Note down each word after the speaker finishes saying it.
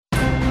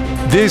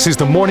This is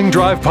the Morning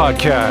Drive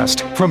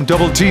Podcast from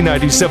Double T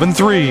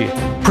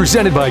 97.3,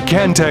 presented by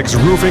Cantex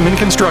Roofing and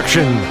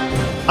Construction.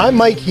 I'm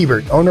Mike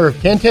Hebert, owner of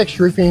Cantex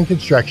Roofing and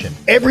Construction.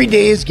 Every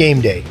day is game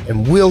day,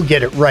 and we'll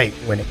get it right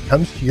when it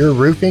comes to your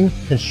roofing,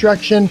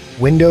 construction,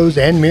 windows,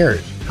 and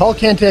mirrors. Call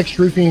Cantex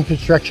Roofing and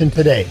Construction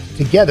today.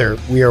 Together,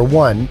 we are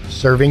one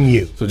serving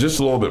you. So just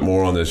a little bit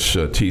more on this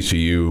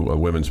TCU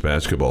women's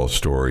basketball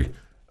story.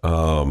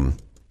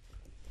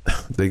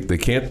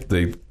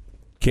 They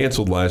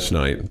canceled last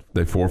night.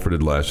 They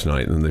forfeited last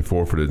night, and they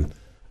forfeited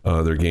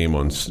their game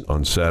on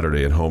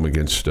Saturday at home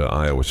against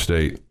Iowa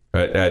State.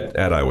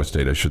 At Iowa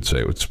State, I should say.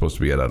 It was supposed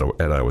to be at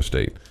Iowa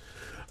State.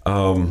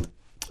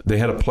 They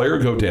had a player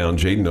go down,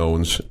 Jaden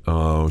Owens.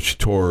 She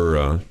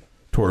tore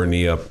her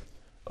knee up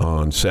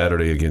on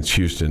Saturday against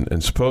Houston,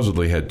 and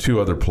supposedly had two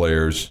other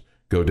players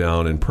go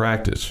down in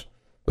practice.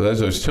 But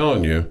as I was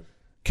telling you,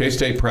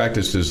 K-State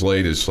practiced as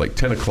late as like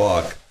 10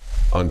 o'clock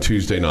on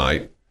Tuesday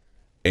night,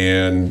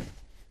 and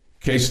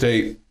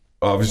K-State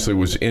obviously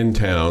was in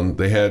town.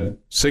 They had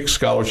 6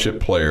 scholarship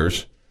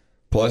players,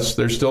 plus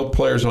there's still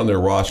players on their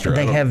roster.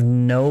 They have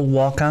no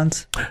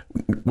walk-ons?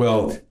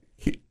 Well,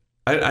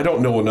 I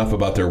don't know enough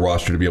about their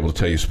roster to be able to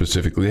tell you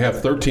specifically. They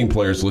have 13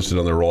 players listed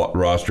on their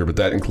roster, but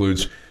that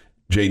includes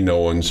Jaden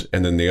Owens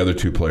and then the other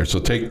 2 players. So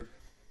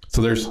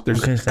there's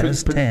okay, so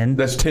that's 10.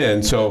 That's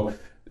 10. So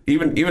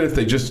even if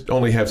they just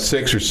only have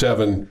 6 or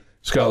 7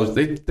 scholars,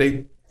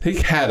 they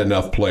had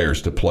enough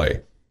players to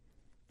play.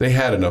 They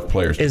had enough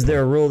players. Is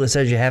there a rule that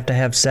says you have to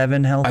have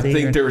 7 healthy? I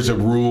think there's a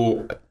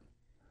rule.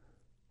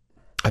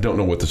 I don't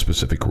know what the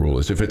specific rule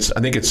is. I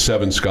think it's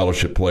 7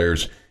 scholarship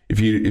players. If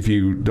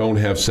you don't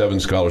have 7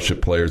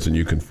 scholarship players, then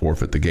you can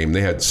forfeit the game.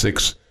 They had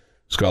 6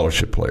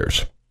 scholarship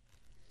players,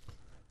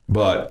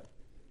 but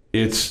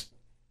it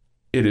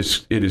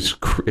is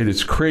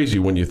crazy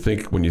when you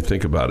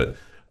think about it.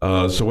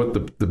 So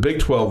what the Big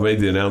 12 made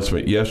the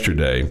announcement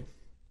yesterday.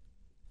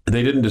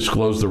 They didn't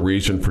disclose the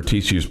reason for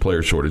TCU's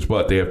player shortage,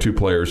 but they have 2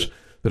 players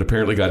that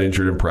apparently got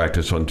injured in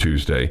practice on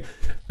Tuesday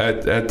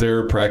at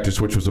their practice,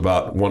 which was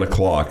about 1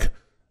 o'clock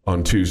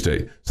on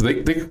Tuesday. So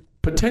they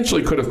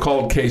potentially could have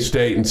called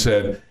K-State and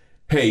said,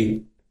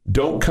 hey,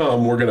 don't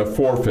come. We're going to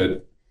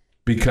forfeit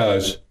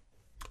because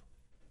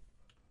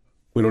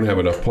we don't have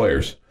enough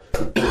players.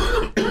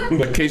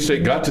 But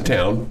K-State got to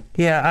town.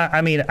 Yeah,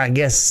 I mean, I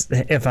guess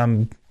if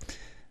I'm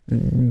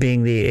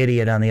being the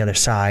idiot on the other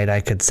side, I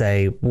could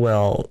say,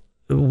 well,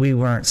 we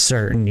weren't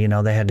certain,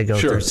 they had to go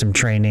through some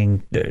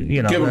training, their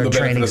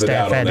training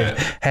staff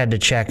had to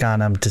check on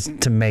them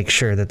to make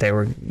sure that they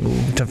were,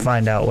 to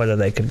find out whether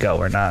they could go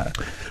or not.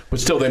 But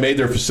still, they made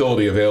their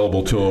facility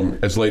available to them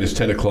as late as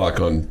 10 o'clock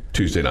on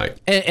Tuesday night.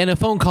 And a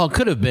phone call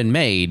could have been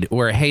made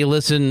where, hey,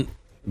 listen,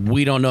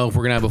 we don't know if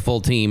we're going to have a full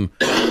team.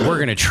 We're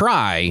going to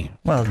try.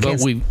 Well,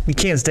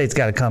 Kansas State's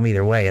got to come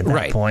either way at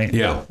that point.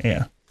 Yeah.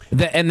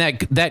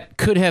 That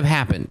could have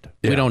happened.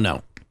 Yeah. We don't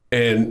know.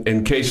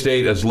 And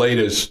K-State, as late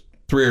as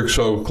 3 or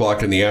so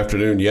o'clock in the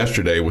afternoon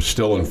yesterday, was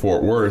still in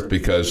Fort Worth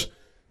because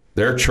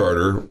their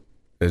charter,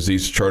 as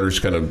these charters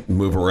kind of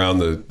move around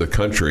the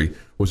country,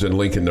 was in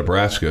Lincoln,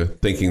 Nebraska,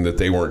 thinking that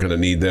they weren't going to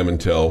need them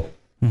until,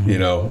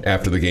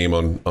 after the game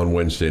on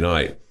Wednesday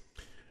night.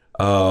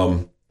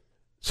 So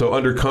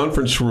under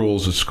conference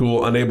rules, a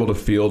school unable to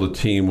field a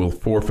team will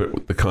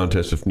forfeit the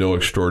contest if no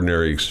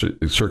extraordinary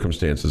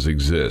circumstances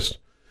exist.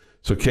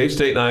 So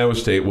K-State and Iowa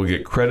State will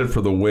get credit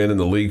for the win in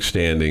the league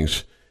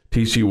standings.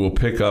 TCU will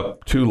pick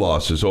up 2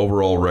 losses.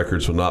 Overall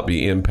records will not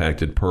be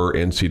impacted per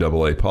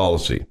NCAA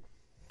policy.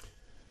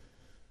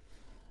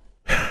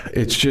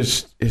 It's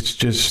just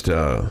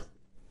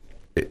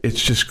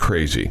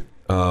crazy.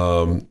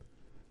 And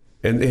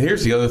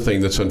here's the other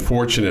thing that's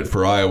unfortunate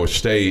for Iowa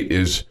State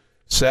is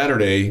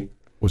Saturday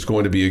was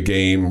going to be a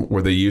game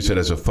where they use it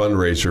as a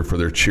fundraiser for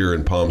their cheer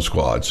and pom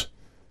squads.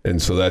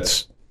 And so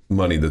that's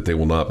money that they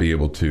will not be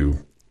able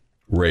to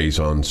raise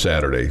on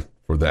Saturday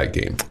for that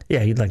game.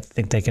 Yeah, you'd like to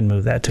think they can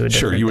move that to a different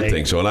Sure, you would date.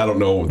 think so, and I don't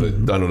know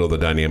the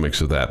dynamics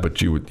of that,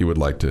 but you would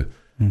like to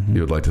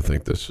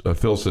think this.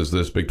 Phil says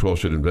this: Big 12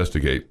 should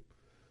investigate.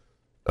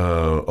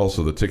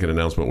 Also, the ticket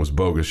announcement was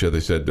bogus. Yeah, they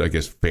said I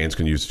guess fans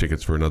can use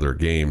tickets for another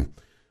game.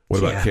 What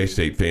about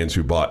K-State fans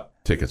who bought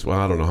tickets? Well,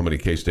 I don't know how many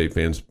K-State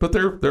fans, but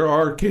there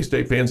are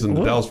K-State fans in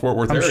the Dallas-Fort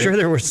Worth area. I'm sure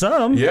there were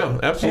some. Yeah,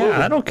 absolutely.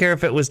 Yeah, I don't care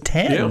if it was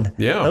 10.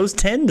 Yeah. Those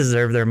 10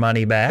 deserve their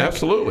money back.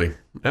 Absolutely.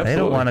 They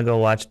don't want to go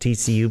watch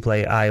TCU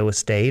play Iowa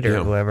State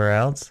or whoever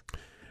else.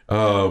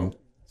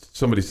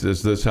 Somebody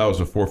says this: how is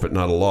a forfeit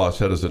not a loss?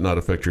 How does it not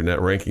affect your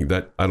net ranking?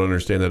 That I don't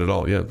understand that at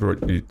all. Yeah,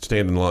 you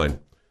stand in line.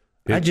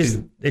 It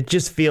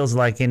just feels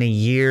like in a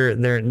year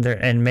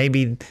and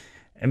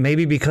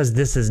maybe because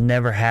this has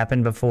never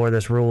happened before,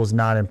 this rule is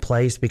not in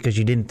place because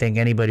you didn't think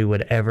anybody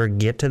would ever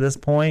get to this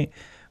point.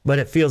 But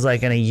it feels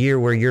like in a year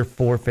where you're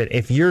forfeit,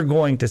 if you're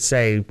going to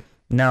say,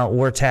 no,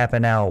 we're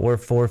tapping out, we're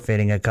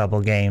forfeiting a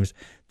couple games,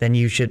 then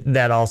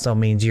that also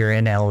means you're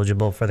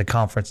ineligible for the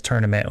conference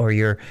tournament or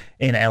you're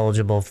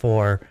ineligible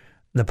for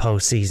the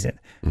postseason.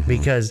 Mm-hmm.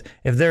 Because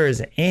if there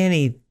is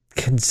any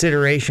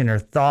consideration or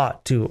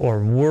thought to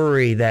or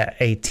worry that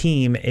a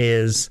team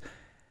is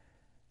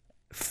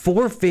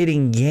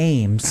forfeiting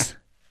games,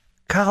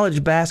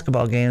 college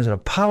basketball games at a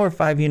Power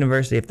 5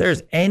 university, if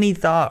there's any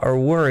thought or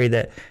worry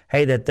that,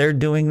 hey, that they're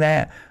doing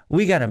that,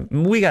 we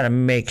gotta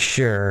make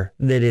sure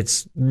that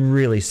it's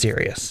really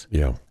serious.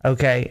 Yeah.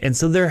 Okay. And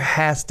so there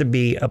has to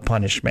be a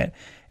punishment.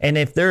 And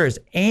if there is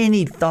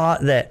any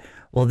thought that,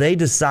 well, they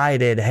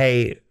decided,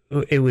 hey,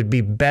 it would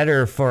be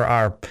better for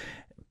our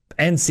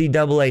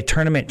NCAA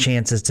tournament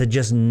chances to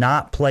just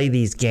not play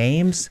these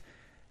games,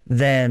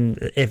 then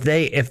if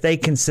they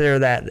consider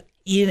that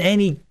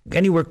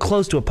anywhere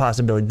close to a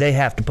possibility, they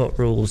have to put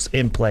rules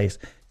in place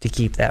to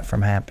keep that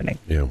from happening.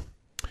 Yeah.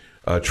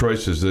 Troy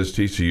says this: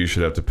 TCU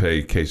should have to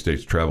pay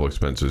K-State's travel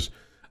expenses.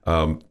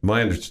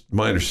 My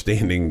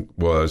understanding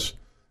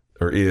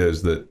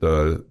is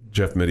that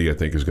Jeff Mitty, I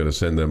think, is going to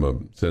send them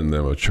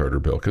a charter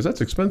bill, because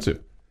that's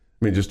expensive.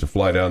 I mean, just to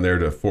fly down there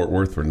to Fort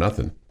Worth for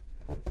nothing.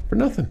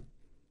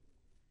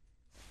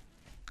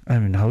 I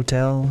mean,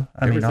 hotel.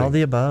 Everything. All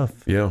the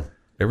above. Yeah,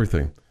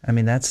 everything. I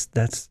mean,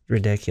 that's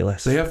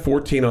ridiculous. They have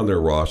 14 on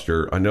their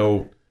roster. I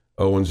know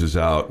Owens is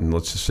out, and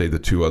let's just say the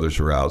two others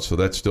are out, so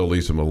that still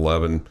leaves them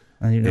 11.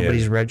 And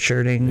nobody's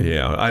redshirting.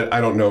 Yeah,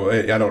 I don't know.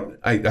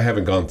 I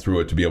haven't gone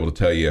through it to be able to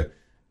tell you.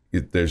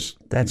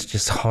 That's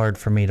just hard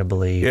for me to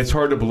believe. It's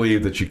hard to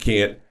believe that you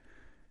couldn't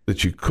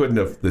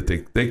have, that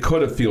they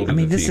could have fielded. I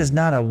mean, the this team. is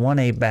not a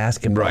 1A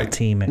basketball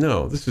team.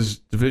 No, this is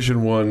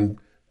Division I,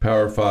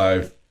 Power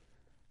 5,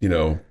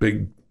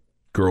 big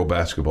girl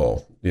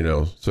basketball,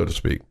 so to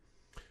speak.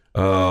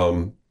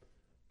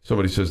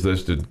 Somebody says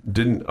this: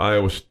 didn't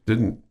our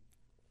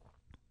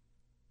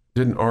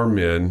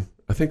men,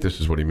 I think this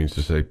is what he means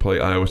to say, play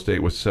Iowa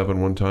State with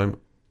 7 one time?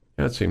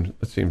 Yeah, that seems.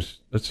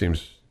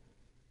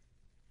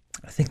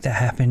 I think that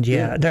happened.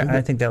 Yeah,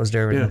 I think that was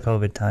during the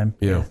COVID time.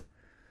 Yeah.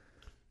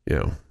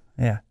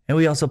 And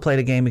we also played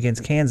a game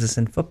against Kansas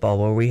in football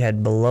where we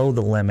had below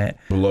the limit,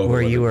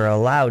 you were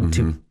allowed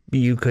to,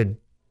 you could,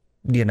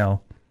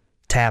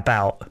 tap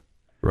out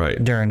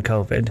during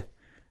COVID.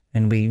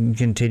 And we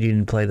continued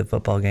to play the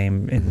football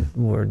game and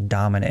were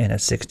dominant in a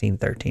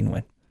 16-13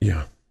 win.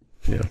 Yeah.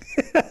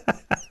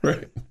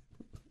 Right.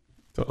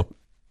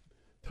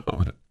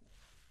 Dominant.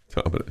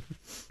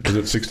 Was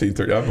it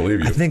 16-13? I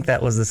believe you. I think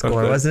that was the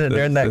score, wasn't it,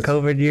 during that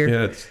COVID year?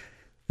 Yeah.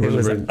 It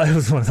was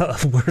one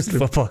of the worst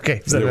football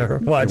games I've ever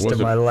watched in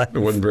my life.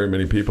 There wasn't very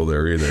many people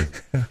there either.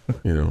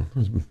 It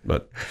was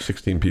about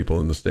 16 people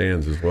in the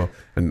stands as well.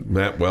 And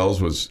Matt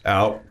Wells was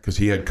out because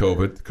he had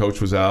COVID. The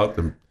coach was out.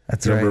 The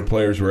number of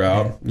players were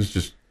out. Yeah. It was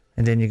just.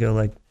 And then you go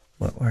like,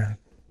 what were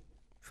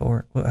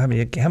 4? How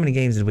many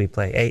games did we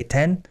play? 8,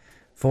 10,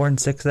 4 and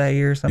 6 that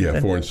year or something? Yeah,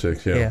 4 and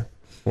 6. Yeah.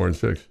 4 and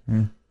 6.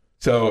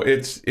 So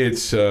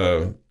it's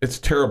a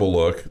terrible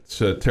look.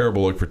 It's a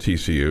terrible look for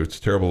TCU. It's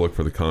a terrible look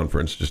for the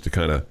conference, just to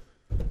kind of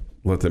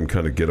let them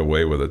kind of get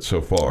away with it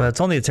so far. Well, it's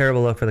only a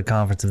terrible look for the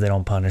conference if they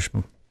don't punish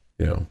them.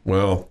 Yeah.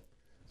 Well,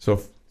 so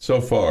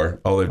far,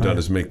 all they've done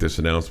is make this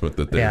announcement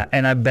that they. Yeah,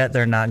 and I bet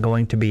they're not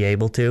going to be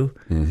able to.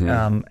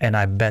 And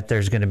I bet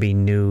there's going to be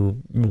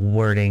new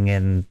wording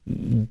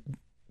in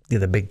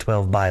the Big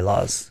 12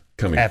 bylaws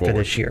coming after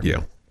forward. This year.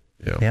 Yeah.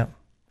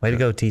 Way to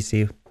go,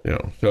 TCU. Yeah.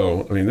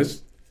 So I mean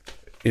this.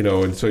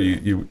 And so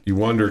you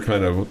wonder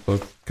kind of,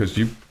 because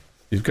you've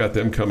got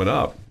them coming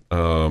up.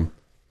 The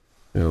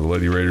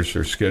Lady Raiders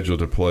are scheduled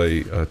to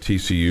play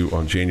TCU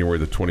on January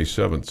the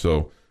 27th,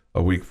 so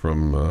a week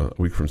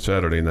from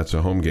Saturday, and that's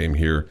a home game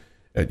here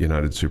at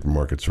United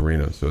Supermarkets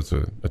Arena. So it's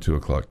a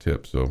 2:00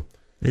 tip. So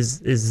has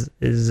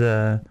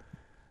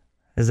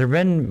there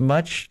been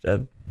much?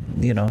 Have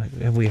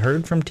we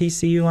heard from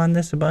TCU on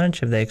this a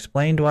bunch? Have they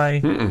explained why?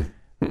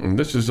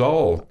 This is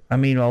all. I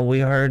mean, all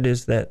we heard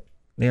is that.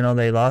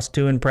 They lost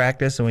 2 in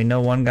practice, and we know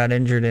 1 got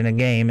injured in a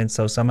game, and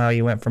so somehow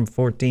you went from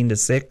 14 to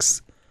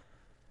 6.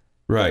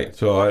 Right.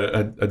 So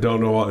I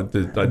don't know.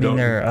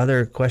 There are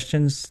other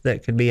questions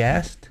that could be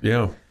asked.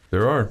 Yeah,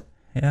 there are.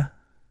 Yeah,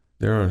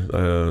 there are.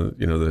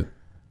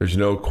 There's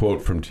no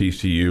quote from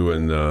TCU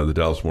in the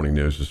Dallas Morning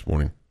News this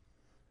morning.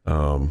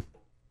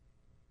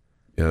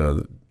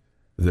 The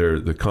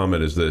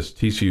comment is this: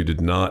 TCU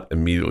did not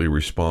immediately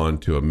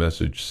respond to a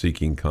message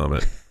seeking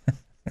comment.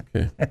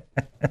 Okay.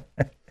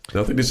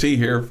 Nothing to see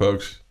here,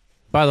 folks.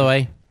 By the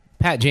way,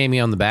 pat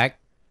Jamie on the back.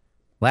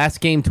 Last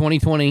game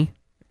 2020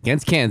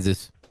 against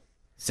Kansas,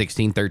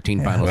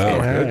 16-13 final score.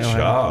 Wow, good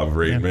job,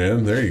 Reed,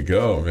 man. There you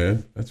go,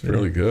 man. That's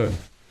really good.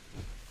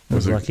 That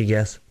was a lucky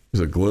guess. It was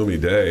a gloomy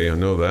day. I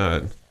know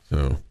that.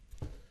 So,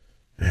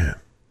 yeah.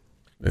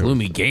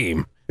 Gloomy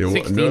game.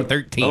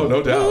 16-13. Oh,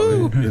 no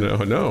doubt.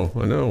 I know.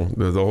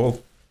 The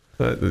whole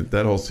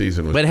that whole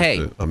season was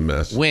a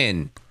mess.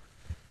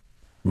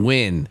 Win.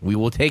 We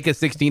will take a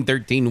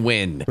 16-13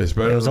 win. It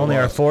was only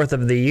our 4th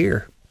of the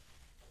year.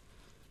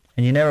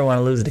 And you never want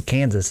to lose to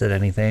Kansas at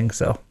anything,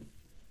 so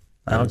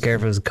I don't care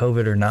if it was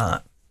COVID or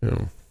not.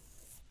 Yeah.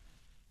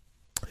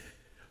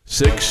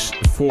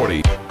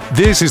 6:40.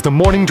 This is the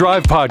Morning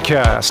Drive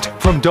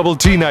Podcast from Double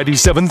T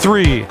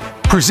 97.3,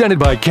 presented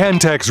by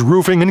Cantex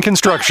Roofing and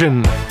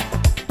Construction.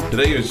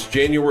 Today is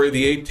January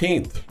the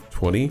 18th,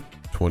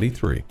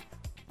 2023.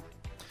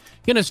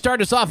 Going to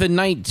start us off in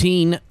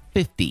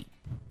 1950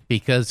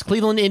 because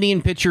Cleveland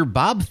Indian pitcher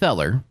Bob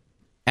Feller,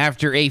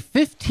 after a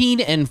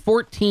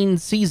 15-14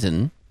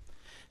 season,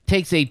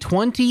 takes a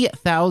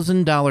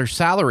 $20,000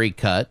 salary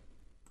cut,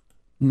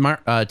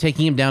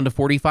 taking him down to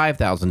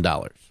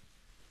 $45,000.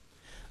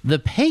 The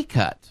pay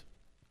cut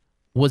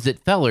was at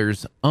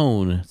Feller's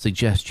own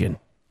suggestion.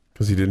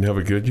 Because he didn't have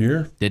a good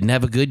year? Didn't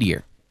have a good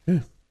year. Yeah.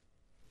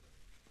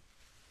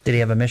 Did he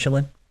have a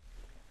Michelin?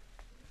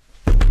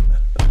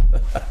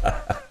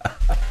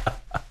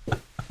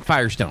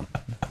 Firestone.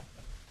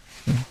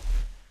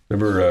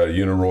 Remember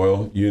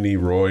Uni,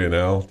 Roy, and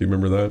Al? Do you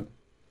remember that?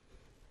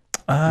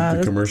 The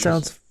That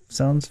commercials?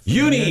 sounds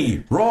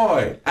Uni,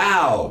 Roy,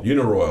 Al,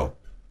 Uniroyal.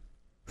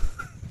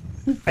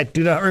 I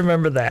do not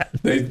remember that.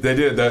 They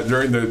did that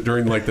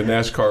during like the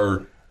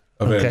NASCAR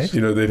events.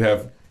 Okay.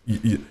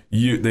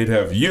 They'd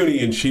have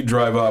Uni, and she'd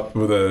drive up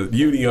with a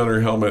Uni on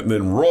her helmet, and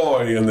then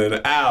Roy, and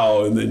then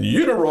Al, and then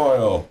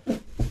Uniroyal.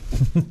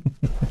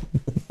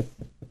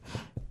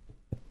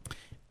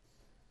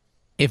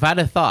 If I'd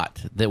have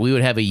thought that we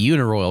would have a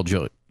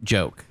Uniroyal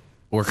joke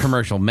or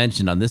commercial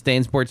mentioned on this day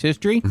in sports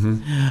history,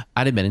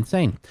 I'd have been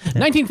insane.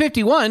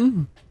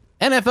 1951,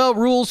 NFL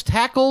rules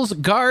tackles,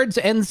 guards,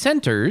 and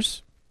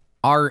centers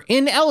are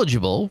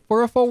ineligible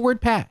for a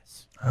forward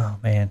pass, Oh,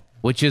 man.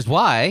 which is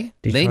why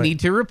they Detroit. need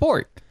to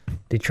report.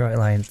 Detroit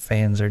Lions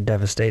fans are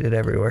devastated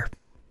everywhere.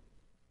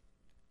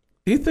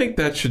 Do you think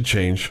that should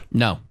change?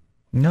 No,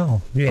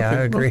 No. Yeah, I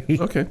agree.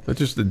 Okay, that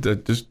just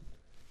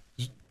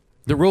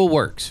the rule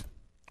works.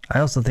 I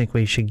also think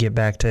we should get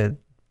back to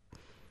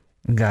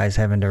guys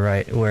having to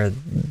wear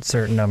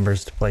certain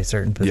numbers to play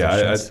certain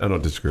positions. I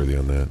don't disagree with you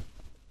on that.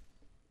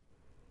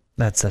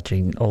 That's such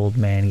an old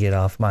man get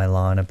off my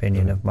lawn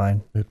opinion of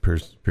mine. It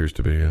appears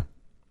to be, yeah.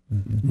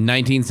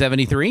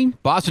 1973,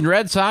 Boston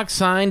Red Sox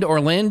signed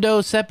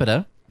Orlando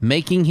Cepeda,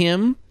 making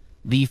him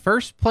the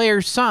first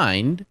player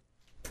signed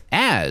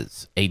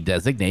as a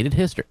designated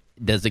hitter.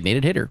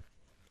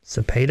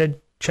 Cepeda,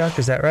 Chuck,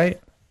 is that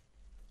right?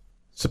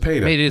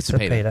 Cepeda. Made it is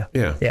Cepeda.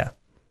 Yeah. Yeah.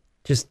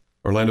 Just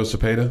Orlando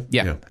Cepeda?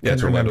 Yeah. it's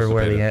couldn't remember Orlando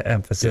where Cepeda. the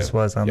emphasis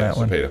was on that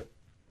one. Cepeda.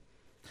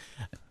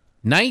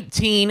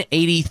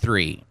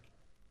 1983,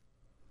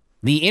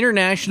 the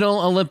International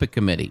Olympic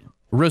Committee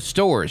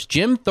restores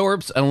Jim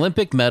Thorpe's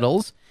Olympic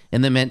medals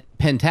in the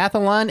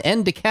pentathlon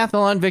and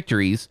decathlon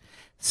victories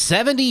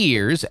 70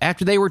 years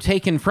after they were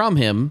taken from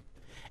him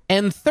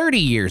and 30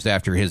 years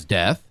after his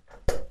death.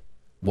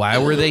 Why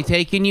were they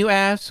taken, you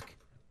ask?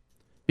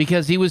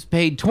 Because he was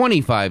paid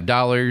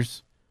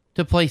 $25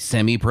 to play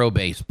semi-pro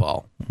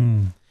baseball,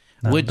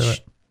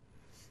 which,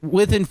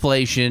 with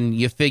inflation,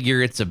 you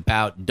figure it's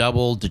about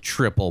double to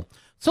triple.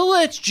 So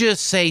let's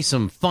just say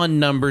some fun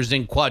numbers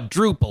and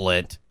quadruple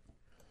it.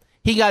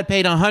 He got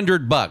paid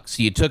 $100.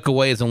 You took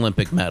away his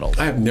Olympic medal.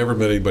 I have never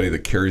met anybody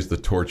that carries the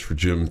torch for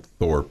Jim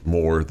Thorpe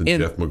more than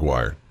Jeff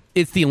McGuire.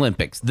 It's the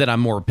Olympics that I'm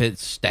more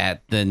pissed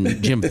at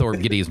than Jim Thorpe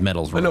getting his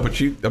medals I wrong. know, but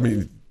you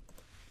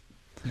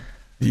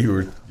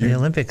The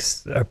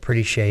Olympics are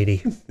pretty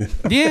shady.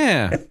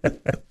 Yeah.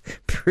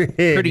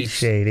 Pretty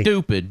shady.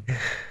 Stupid.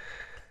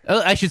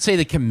 I should say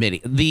the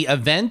committee. The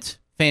event,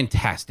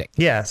 fantastic.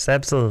 Yes,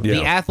 absolutely.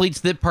 The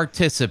athletes that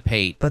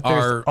participate But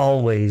there's are...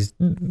 always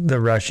the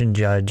Russian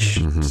judge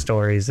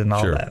stories and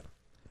all Sure. that.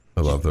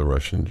 I love the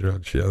Russian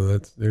judge. Yeah,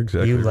 that's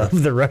exactly You right.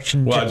 love the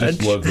Russian Well, judge. I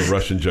just love the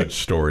Russian judge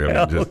story.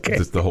 I mean, Okay.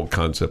 just the whole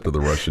concept of the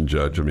Russian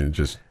judge. I mean,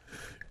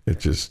 it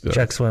just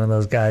Chuck's one of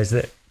those guys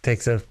that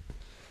takes a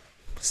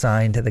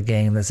sign to the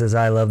game that says,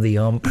 I love the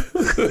ump.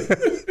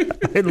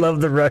 I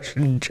love the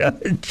Russian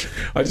judge.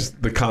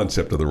 the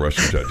concept of the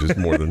Russian judge is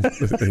more than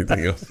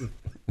anything else.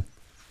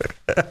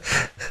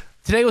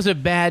 Today was a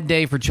bad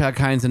day for Chuck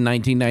Heinz in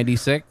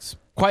 1996.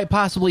 Quite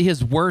possibly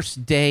his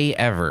worst day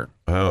ever.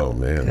 Oh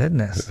man,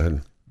 Goodness.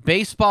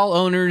 Baseball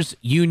owners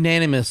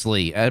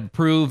unanimously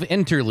approve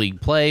interleague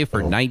play for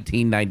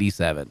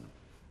 1997.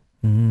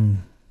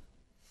 I'm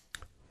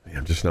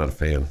just not a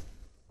fan.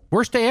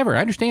 Worst day ever.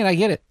 I understand. I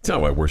get it. It's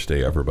not my worst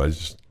day ever, but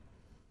it's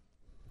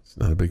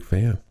not a big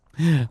fan.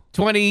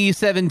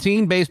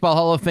 2017 Baseball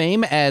Hall of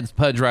Fame adds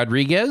Pudge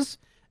Rodriguez,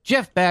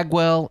 Jeff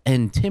Bagwell,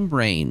 and Tim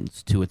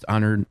Raines to its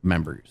honored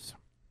members.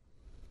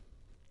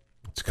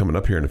 It's coming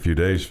up here in a few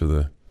days for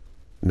the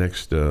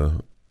next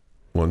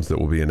ones that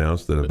will be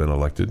announced that have been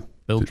elected.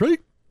 Bill Tree.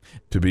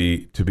 To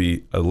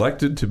be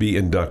elected to be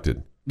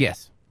inducted.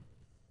 Yes.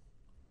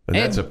 And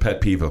that's a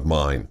pet peeve of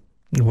mine.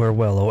 We're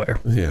well aware.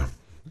 Yeah.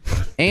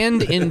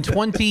 And in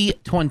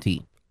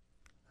 2020,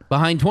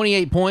 behind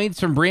 28 points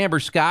from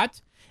Bramber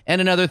Scott and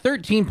another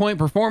 13-point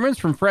performance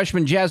from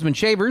freshman Jasmine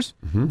Shavers,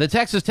 the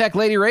Texas Tech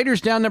Lady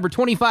Raiders down number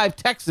 25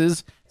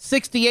 Texas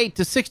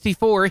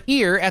 68-64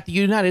 here at the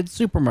United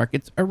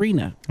Supermarkets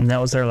Arena. And that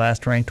was their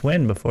last ranked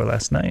win before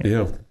last night.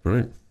 Yeah,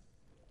 right.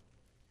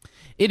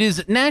 It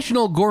is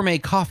National Gourmet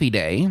Coffee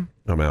Day.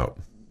 I'm out.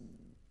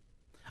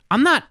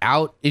 I'm not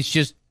out. It's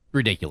just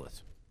ridiculous.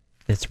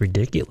 It's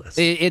ridiculous.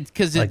 It's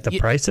because like the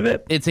price of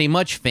it? It's a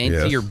much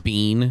fancier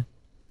bean.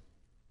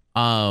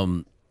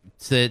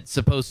 It's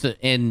supposed to,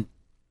 and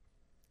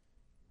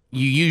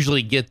you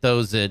usually get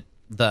those at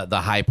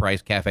the high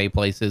price cafe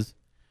places.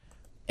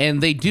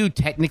 And they do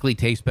technically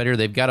taste better.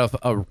 They've got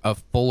a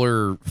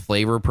fuller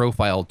flavor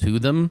profile to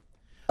them,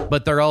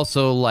 but they're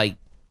also like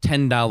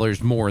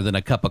 $10 more than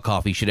a cup of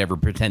coffee should ever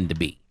pretend to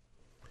be.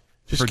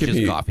 Just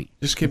coffee.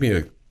 Just give me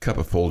a cup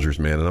of Folgers,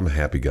 man, and I'm a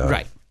happy guy.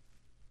 Right.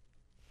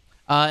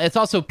 It's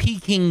also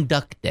Peking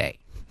Duck Day.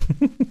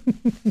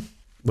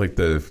 Like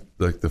the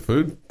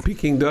food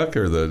Peking duck,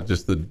 or the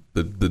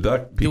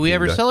duck? Peking Do we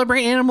ever duck?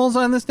 celebrate animals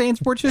on this day in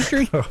sports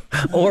history?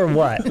 Or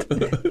what?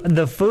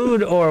 The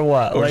food or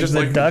what? Or like just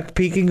the like- duck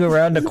peeking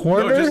around a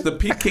corner? No, just the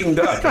Peking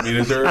duck. I mean,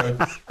 is there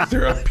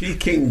a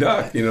Peking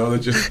duck? You know, that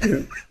just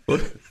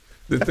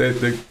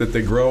that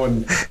they grow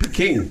in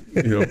Peking.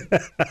 You know.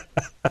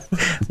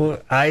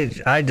 Well,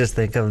 I just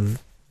think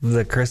of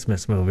the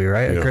Christmas movie,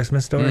 right? Yeah. A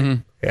Christmas Story.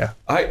 Mm-hmm. Yeah.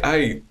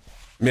 I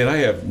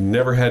have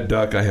never had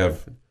duck. I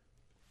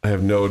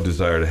have no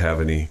desire to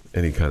have any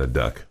kind of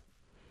duck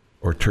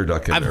or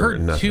turducken. I've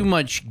heard too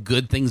much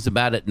good things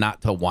about it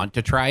not to want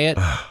to try it.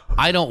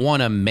 I don't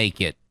want to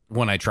make it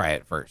when I try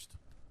it first.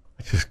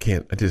 I just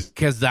can't.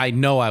 Because I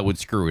know I would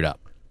screw it up.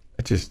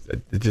 It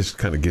just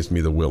kind of gives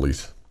me the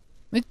willies.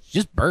 It's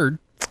just bird.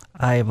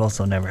 I have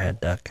also never had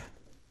duck.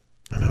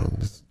 I know.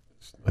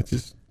 I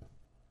just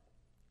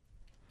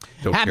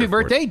don't Happy care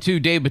for birthday it. to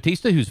Dave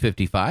Bautista, who's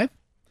 55.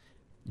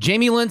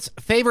 Jamie Lent's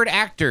favorite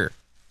actor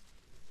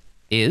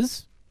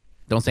is...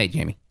 Don't say it,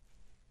 Jamie.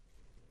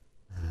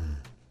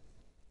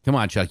 Come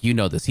on, Chuck. You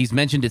know this. He's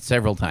mentioned it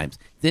several times.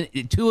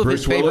 Two of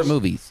his favorite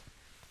movies.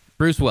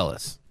 Bruce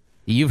Willis.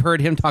 You've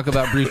heard him talk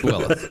about Bruce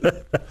Willis.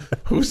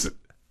 Who's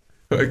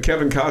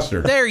Kevin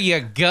Costner? There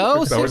you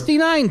go.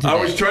 69 today. I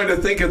was trying to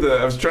think of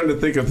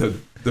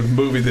the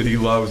movie that he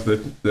loves, the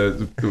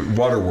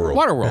Waterworld.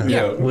 Waterworld,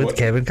 yeah. With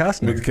Kevin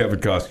Costner. With Kevin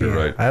Costner,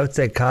 right? I would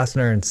say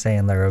Costner and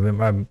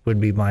Sandler would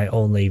be my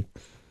only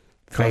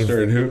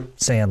Costner and who?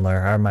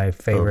 Sandler are my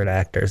favorite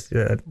actors.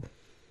 The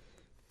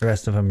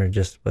rest of them are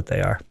just what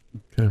they are.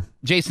 Okay.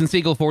 Jason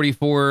Segel,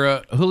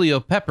 44.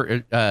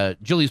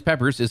 Julius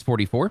Peppers is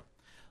 44.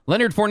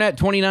 Leonard Fournette,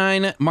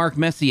 29. Mark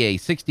Messier,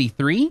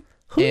 63.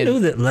 Who knew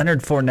that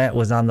Leonard Fournette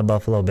was on the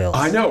Buffalo Bills?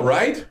 I know,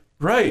 right?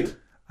 Right.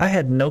 I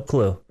had no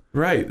clue.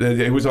 Right.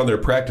 He was on their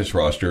practice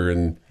roster,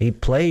 and He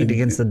played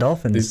against the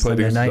Dolphins the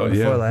night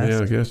before last. Yeah,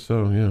 I guess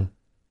so, yeah.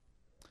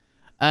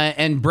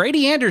 And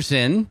Brady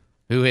Anderson,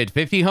 who hit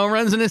 50 home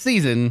runs in a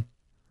season,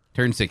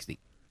 turned 60.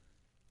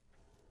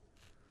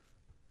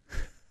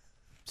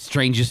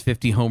 Strangest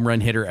 50 home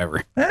run hitter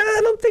ever.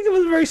 I don't think it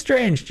was very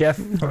strange, Jeff.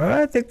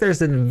 I think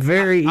there's a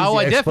very easy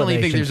I definitely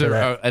think explanation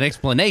there's for an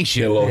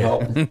explanation. Get a little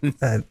help.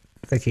 that.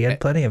 I think he had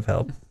plenty of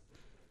help.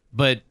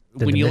 But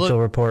Did when the you Mitchell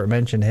look report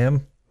mention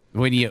him?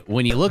 when you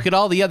look at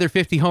all the other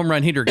 50 home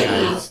run hitter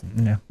guys,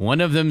 Yeah.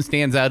 one of them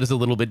stands out as a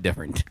little bit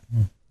different.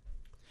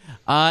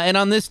 And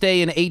on this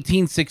day in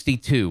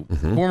 1862,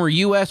 former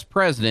U.S.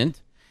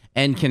 President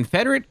and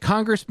Confederate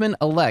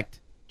Congressman-elect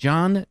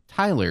John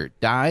Tyler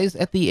dies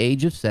at the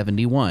age of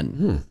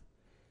 71.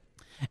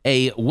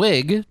 A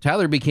Whig,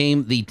 Tyler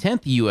became the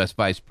 10th U.S.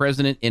 Vice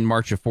President in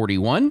March of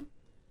 41.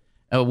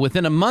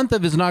 Within a month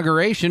of his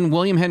inauguration,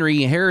 William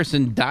Henry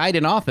Harrison died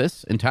in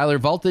office, and Tyler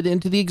vaulted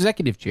into the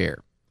executive chair.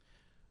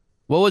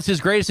 What was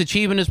his greatest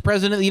achievement as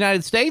President of the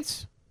United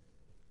States?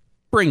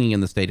 Bringing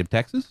in the state of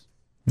Texas.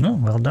 No,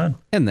 well done.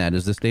 And that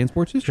is this day in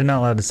sports history. You're not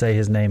allowed to say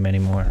his name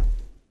anymore.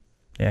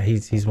 Yeah,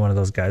 he's one of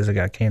those guys that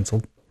got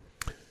canceled.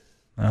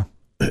 Oh.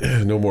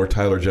 No more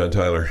John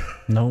Tyler.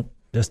 Nope,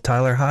 just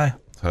Tyler High.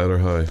 Tyler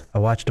High. I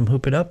watched him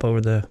hoop it up over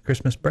the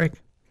Christmas break.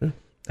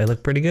 They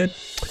look pretty good.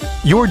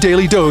 Your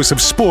daily dose of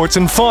sports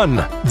and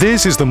fun.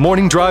 This is the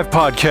Morning Drive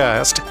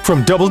Podcast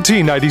from Double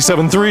T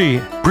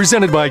 97.3,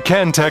 presented by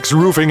Cantex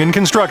Roofing and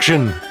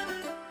Construction.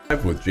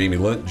 With Jamie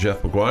Lent,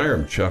 Jeff McGuire,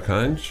 I'm Chuck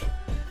Heinz.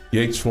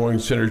 Yates Flooring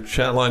Center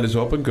chat line is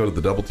open. Go to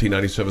the Double T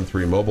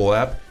 97.3 mobile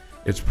app.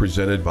 It's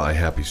presented by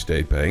Happy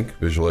State Bank.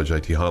 Visual Edge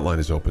IT hotline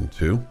is open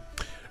too.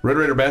 Red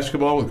Raider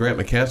basketball with Grant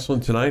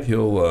McCaslin tonight.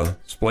 He'll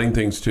explain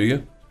things to you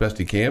as best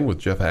he can with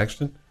Jeff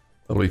Axton.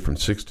 That'll be from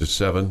 6 to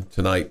 7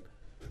 tonight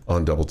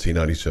on Double T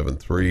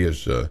 97.3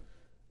 as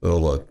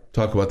they'll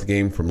talk about the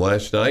game from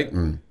last night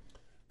and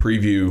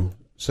preview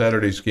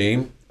Saturday's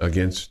game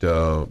against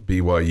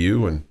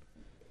BYU. And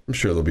I'm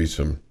sure there'll be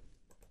some,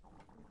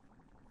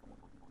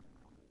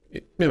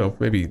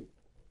 maybe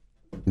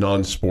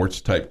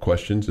non-sports type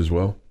questions as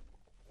well.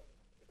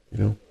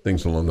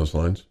 Things along those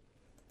lines.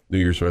 New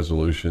Year's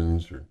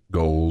resolutions or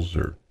goals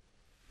or,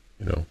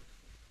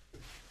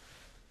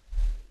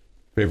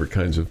 favorite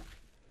kinds of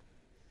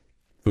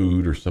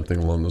food or something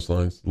along those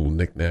lines. Little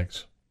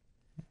knickknacks.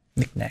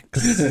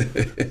 Knickknacks.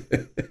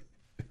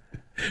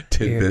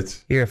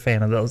 Tidbits. You're a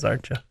fan of those,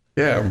 aren't you?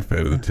 Yeah, I'm a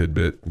fan of the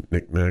tidbit,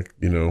 knickknack,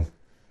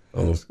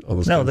 all those.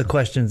 No, the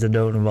questions that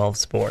don't involve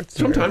sports.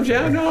 Sometimes,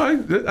 yeah, no,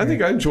 I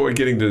think I enjoy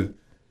getting to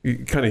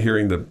kind of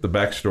hearing the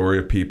backstory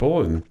of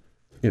people and,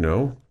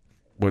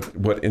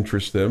 what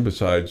interests them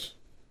besides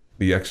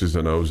the X's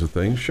and O's of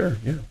things. Sure,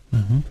 yeah.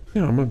 Mm-hmm.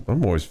 Yeah,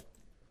 I'm always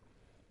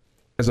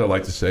as I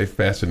like to say,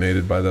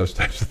 fascinated by those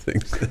types of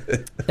things.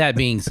 That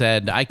being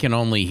said, I can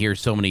only hear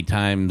so many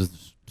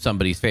times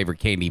somebody's favorite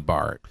candy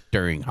bar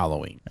during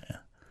Halloween.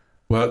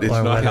 Well, it's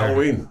not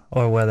Halloween.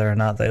 Or whether or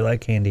not they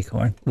like candy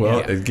corn. Well,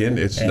 again,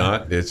 it's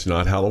not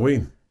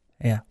Halloween.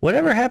 Yeah.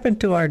 Whatever happened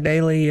to our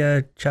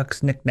daily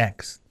Chuck's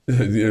knickknacks?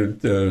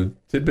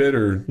 Tidbit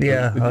or...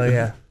 Yeah. Oh,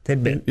 yeah.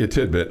 Tidbit. Yeah,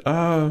 tidbit.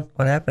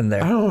 What happened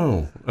there? I don't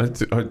know.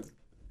 I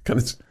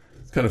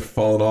kind of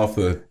fallen off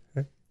of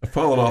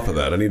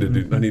that. I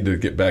need to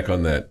get back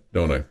on that,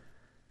 don't I?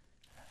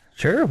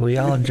 Sure, we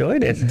all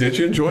enjoyed it. Did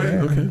you enjoy it?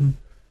 Okay.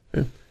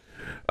 Yeah.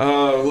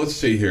 Let's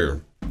see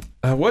here.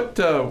 What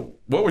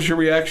was your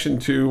reaction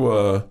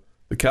to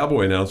the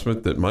Cowboy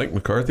announcement that Mike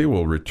McCarthy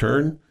will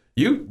return?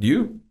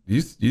 You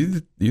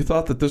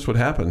thought that this would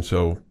happen,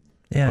 so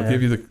yeah,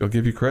 I'll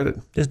give you credit.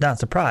 Just not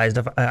surprised.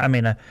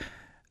 I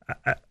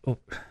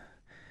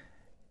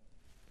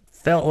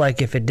felt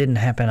like if it didn't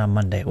happen on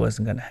Monday, it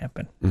wasn't going to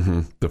happen.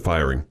 Mm-hmm. The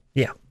firing.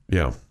 Yeah.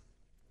 Yeah.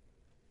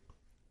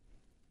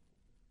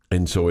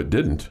 And so it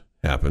didn't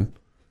happen,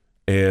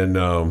 and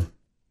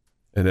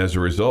as a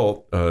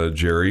result,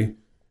 Jerry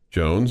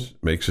Jones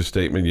makes a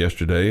statement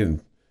yesterday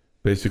and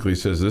basically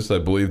says this: I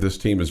believe this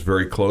team is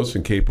very close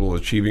and capable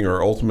of achieving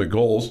our ultimate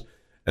goals,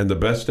 and the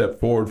best step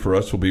forward for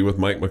us will be with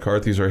Mike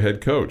McCarthy as our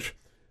head coach.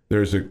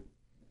 There's a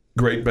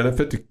great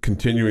benefit to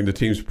continuing the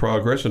team's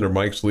progress under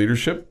Mike's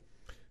leadership.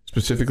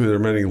 Specifically, there are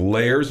many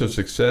layers of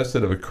success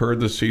that have occurred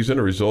this season,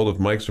 a result of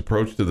Mike's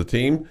approach to the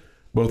team,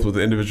 both with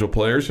individual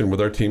players and with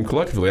our team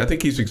collectively. I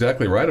think he's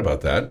exactly right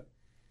about that.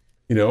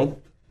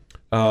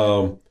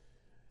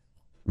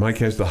 Mike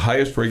has the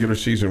highest regular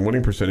season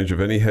winning percentage of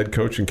any head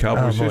coach in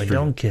Cowboys history.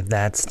 Don't give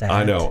that stat.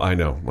 I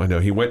know.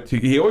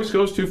 He always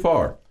goes too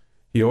far.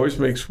 He always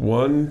makes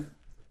one,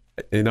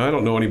 and I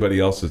don't know anybody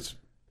else that's.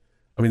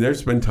 I mean,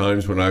 there's been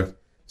times when I've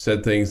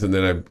said things and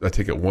then I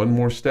take it one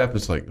more step.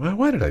 It's like, well,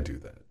 why did I do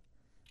that?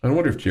 I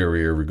wonder if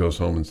Jerry ever goes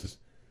home and says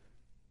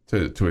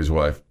to his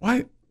wife,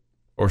 why,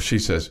 or she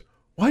says,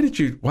 why did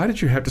you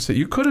have to say,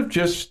 you could have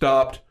just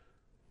stopped.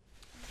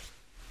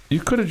 You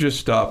could have just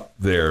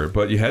stopped there,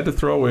 but you had to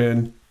throw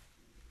in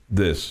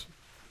this.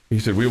 He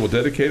said, we will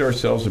dedicate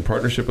ourselves in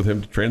partnership with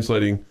him to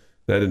translating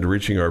that into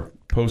reaching our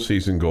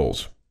postseason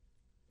goals.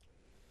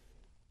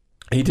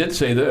 He did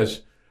say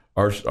this: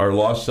 our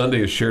loss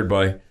Sunday is shared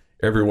by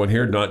everyone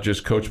here, not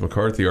just Coach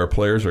McCarthy, our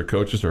players, our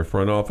coaches, our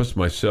front office,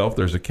 myself.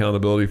 There's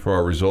accountability for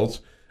our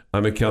results.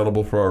 I'm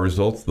accountable for our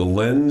results. The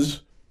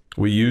lens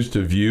we use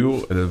to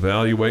view and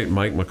evaluate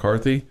Mike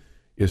McCarthy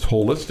is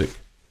holistic.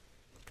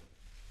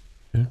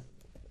 Yeah.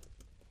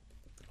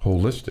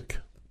 Holistic.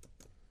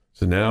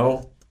 So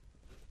now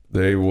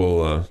they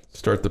will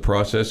start the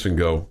process and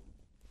go,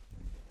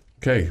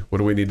 okay, what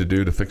do we need to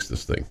do to fix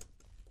this thing?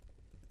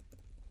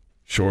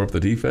 Shore up the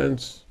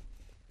defense?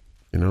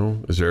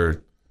 Is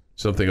there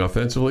something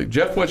offensively?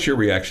 Jeff, what's your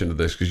reaction to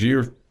this? Because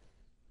you're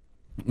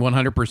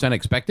 100%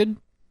 expected.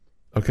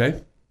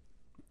 Okay.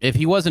 If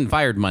he wasn't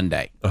fired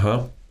Monday,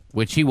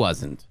 which he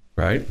wasn't,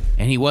 right,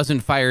 and he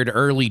wasn't fired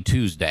early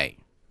Tuesday,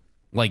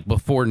 like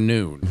before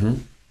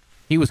noon,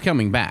 he was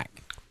coming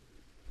back.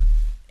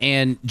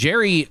 And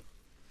Jerry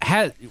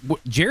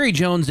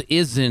Jones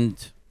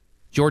isn't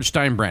George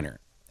Steinbrenner,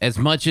 as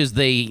much as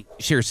they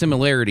share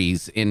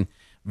similarities in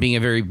being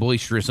a very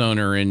boisterous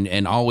owner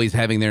and always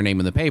having their name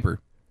in the paper.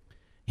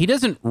 He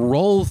doesn't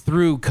roll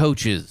through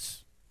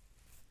coaches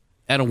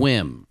at a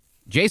whim.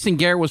 Jason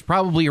Garrett was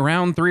probably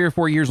around 3 or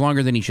 4 years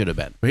longer than he should have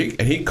been.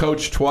 He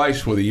coached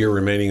twice with a year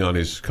remaining on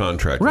his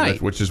contract,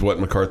 right? Which is what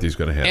McCarthy's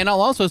going to have. And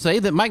I'll also say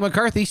that Mike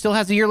McCarthy still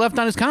has a year left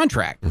on his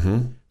contract.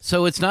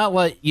 So it's not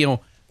like,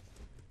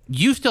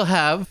 you still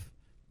have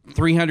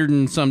 300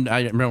 and some,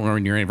 I don't remember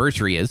when your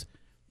anniversary is.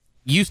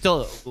 You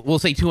still, we'll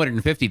say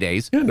 250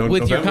 days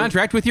with your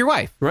contract with your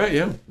wife. Right,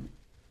 yeah.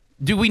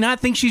 Do we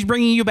not think she's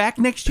bringing you back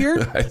next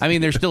year? I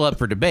mean, they're still up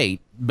for debate,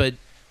 but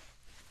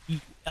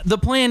the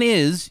plan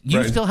is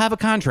you still have a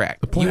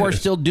contract. You are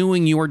still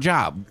doing your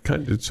job.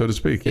 So to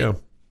speak, yeah.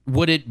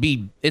 Would it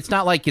be, it's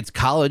not like it's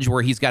college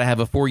where he's got to have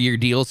a 4-year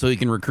deal so he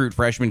can recruit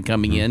freshmen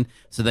coming in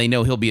so they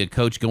know he'll be a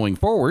coach going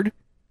forward.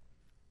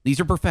 These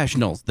are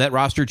professionals. That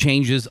roster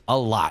changes a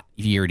lot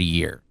year to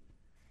year.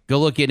 Go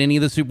look at any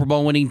of the Super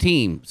Bowl winning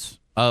teams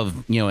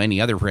of,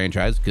 any other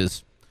franchise,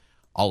 because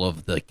all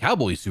of the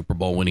Cowboys Super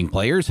Bowl winning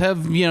players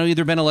have,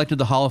 either been elected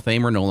to the Hall of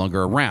Fame or no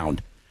longer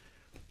around.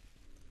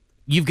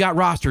 You've got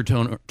roster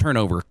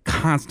turnover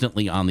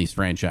constantly on these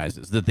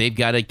franchises that they've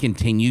got to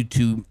continue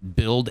to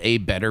build a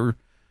better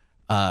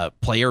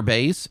player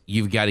base.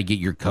 You've got to get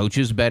your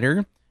coaches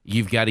better.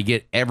 You've got to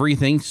get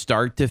everything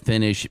start to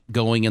finish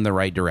going in the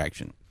right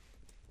direction.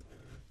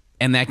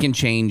 And that can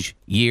change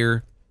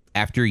year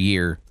after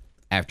year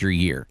after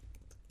year.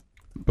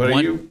 But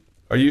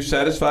are you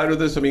satisfied with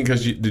this? I mean,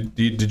 because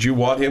did you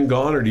want him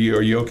gone, or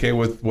are you okay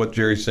with what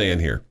Jerry's saying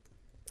here?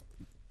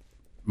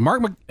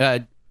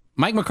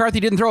 Mike McCarthy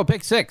didn't throw a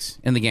pick six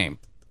in the game.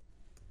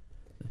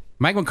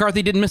 Mike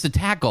McCarthy didn't miss a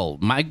tackle.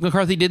 Mike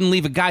McCarthy didn't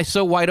leave a guy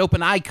so wide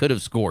open I could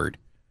have scored.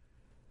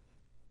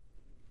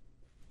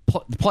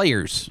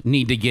 Players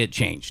need to get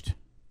changed.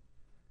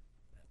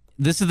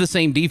 this is the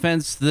same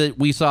defense that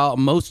we saw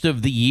most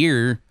of the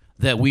year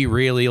that we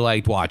really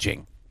liked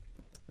watching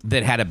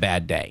that had a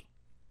bad day.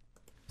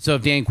 So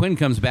if Dan Quinn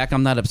comes back,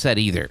 I'm not upset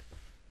either.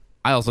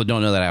 I also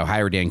don't know that I'll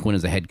hire Dan Quinn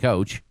as a head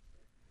coach.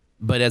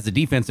 But as a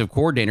defensive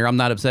coordinator, I'm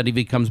not upset if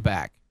he comes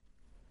back.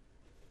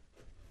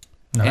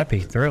 No, I'd be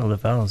thrilled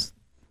if I was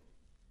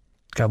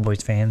a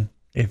Cowboys fan.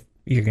 If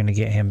you're going to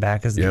get him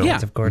back as the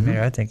defensive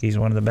coordinator, I think he's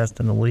one of the best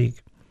in the league.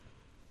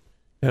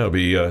 Yeah,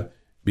 it'll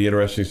be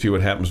interesting to see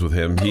what happens with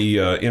him. He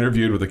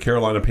interviewed with the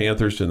Carolina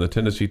Panthers and the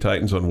Tennessee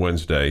Titans on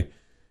Wednesday.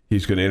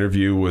 He's going to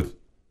interview with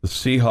the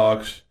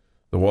Seahawks,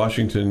 the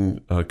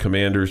Washington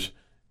Commanders,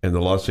 and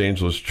the Los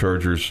Angeles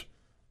Chargers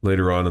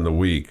later on in the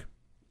week.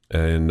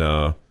 And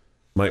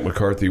Mike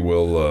McCarthy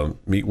will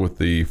meet with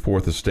the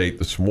Fourth Estate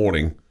this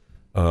morning.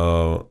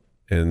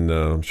 And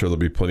I'm sure there'll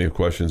be plenty of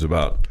questions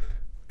about,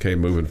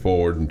 moving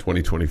forward in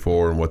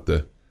 2024 and what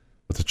the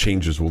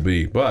changes will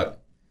be. But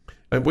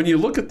when you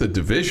look at the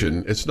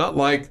division, it's not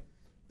like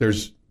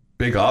there's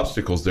big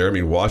obstacles there. I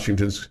mean,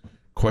 Washington's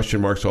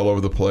question marks all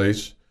over the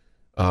place.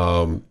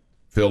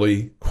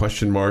 Philly,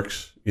 question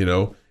marks.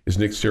 Is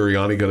Nick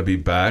Sirianni going to be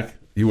back?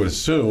 You would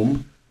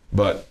assume,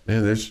 but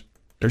man,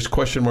 there's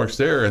question marks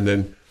there. And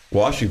then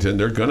Washington,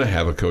 they're going to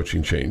have a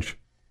coaching change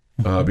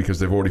because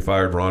they've already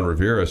fired Ron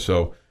Rivera.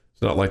 So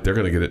it's not like they're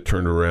going to get it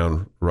turned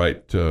around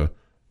right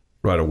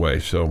away.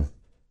 So,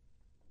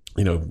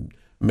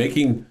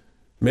 making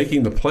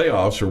the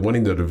playoffs or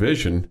winning the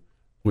division,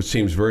 which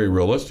seems very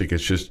realistic.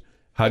 It's just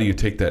how do you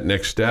take that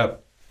next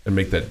step and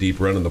make that deep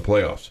run in the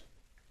playoffs?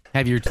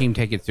 Have your team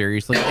take it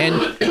seriously.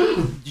 And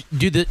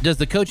does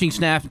the coaching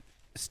staff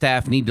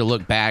need to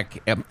look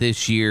back at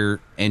this year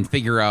and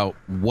figure out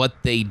what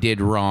they did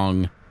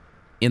wrong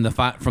in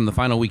from the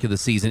final week of the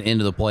season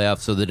into the playoffs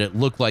so that it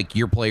looked like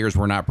your players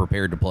were not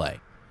prepared to play,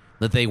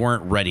 that they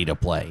weren't ready to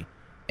play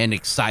and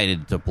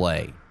excited to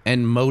play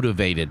and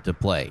motivated to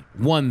play?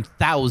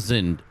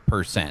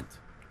 1,000%.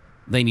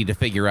 They need to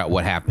figure out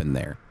what happened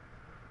there.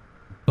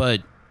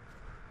 But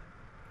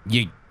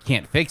you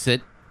can't fix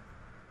it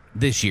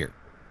this year.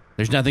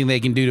 There's nothing they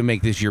can do to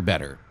make this year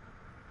better.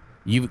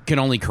 You can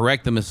only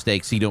correct the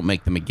mistakes so you don't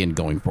make them again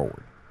going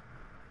forward.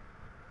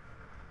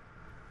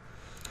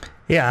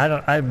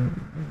 Yeah,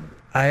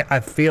 I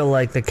feel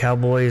like the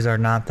Cowboys are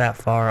not that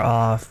far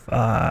off.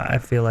 I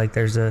feel like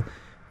there's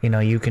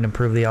you can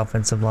improve the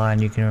offensive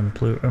line. You can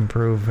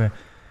improve, you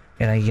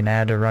can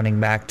add a running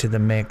back to the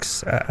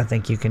mix. I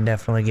think you can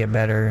definitely get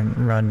better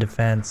and run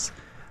defense.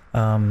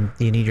 You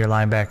need your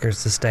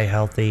linebackers to stay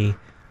healthy.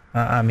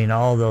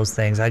 All those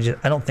things. I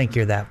don't think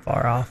you're that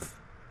far off.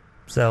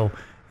 So,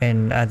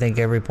 and I think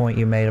every point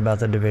you made about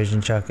the division,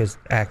 Chuck, is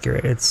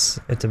accurate. It's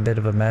a bit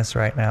of a mess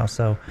right now.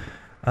 So,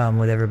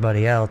 with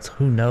everybody else,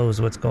 who knows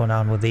what's going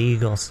on with the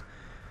Eagles?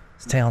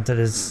 As talented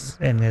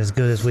and as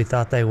good as we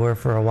thought they were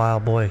for a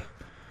while, boy,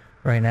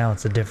 right now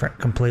it's a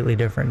completely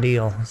different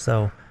deal.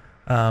 So,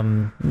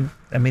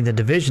 the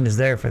division is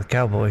there for the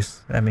Cowboys.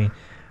 They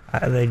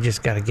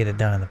just got to get it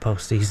done in the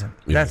postseason.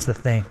 Yeah. That's the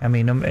thing.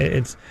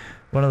 It's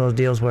one of those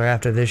deals where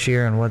after this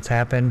year and what's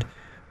happened,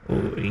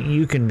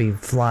 you can be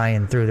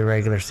flying through the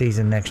regular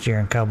season next year,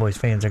 and Cowboys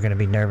fans are going to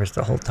be nervous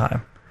the whole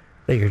time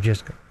that you're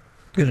just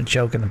going to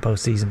choke in the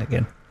postseason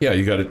again. Yeah,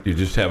 you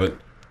just haven't.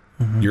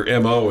 Mm-hmm.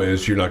 Your MO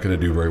is you're not going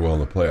to do very well in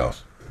the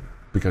playoffs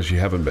because you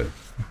haven't been.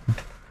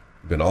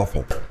 You've been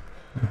awful.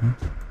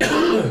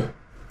 Mm-hmm.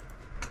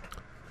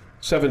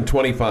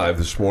 7:25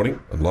 this morning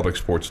on Lubbock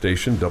Sports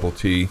Station, Double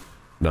T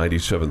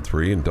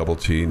 97.3 and Double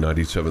T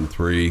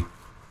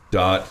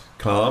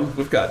 97.3.com.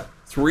 We've got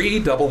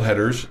 3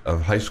 doubleheaders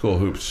of high school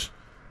hoops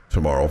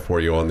tomorrow for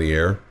you on the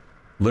air.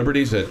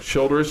 Liberty's at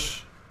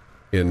Childress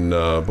in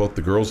both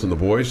the girls and the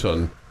boys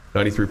on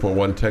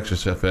 93.1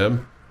 Texas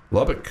FM.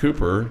 Lubbock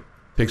Cooper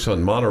takes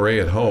on Monterey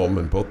at home,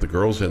 and both the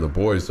girls and the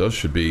boys. Those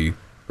should be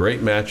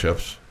great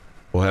matchups.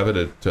 We'll have it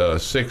at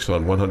 6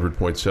 on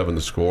 100.7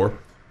 The Score.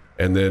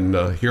 And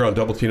then here on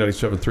Double T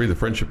 97.3, the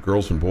Friendship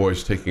girls and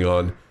boys taking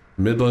on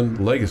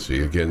Midland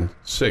Legacy, again,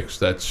 6.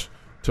 That's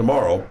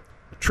tomorrow.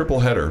 A triple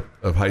header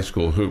of high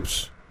school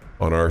hoops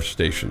on our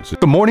stations.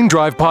 The Morning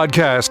Drive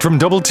podcast from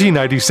Double T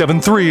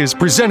 97.3 is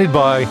presented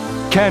by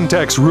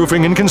Cantex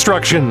Roofing and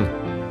Construction.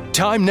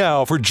 Time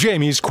now for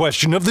Jamie's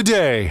question of the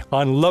day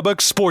on Lubbock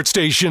Sports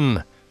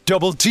Station,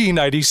 Double T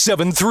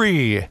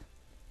 97.3.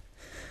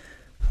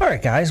 All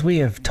right, guys, we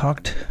have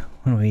talked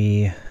when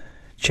we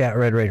chat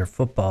Red Raider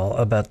football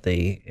about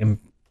the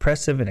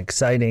impressive and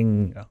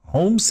exciting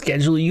home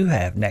schedule you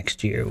have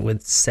next year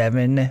with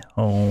 7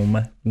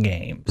 home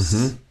games.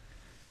 Mm-hmm.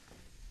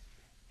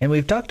 And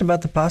we've talked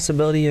about the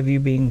possibility of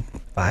you being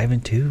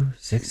 5-2,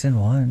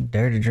 6-1,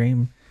 dare to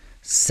dream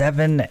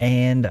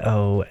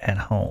 7-0 at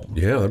home.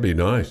 Yeah, that'd be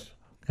nice.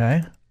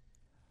 Okay.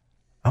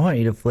 I want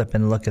you to flip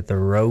and look at the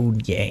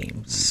road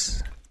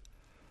games.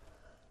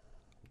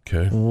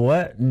 Okay.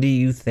 What do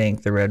you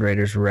think the Red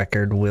Raiders'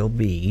 record will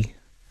be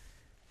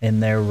in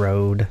their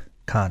road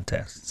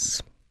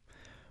contests?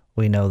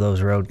 We know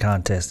those road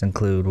contests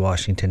include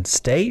Washington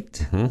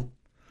State, mm-hmm.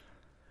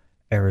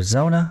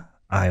 Arizona,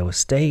 Iowa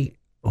State,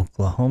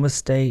 Oklahoma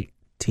State,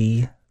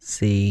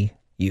 TCU.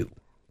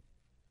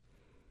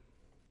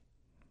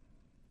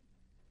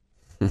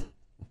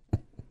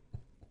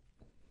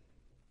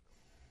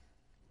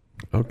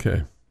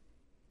 Okay.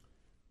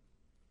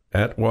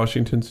 At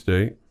Washington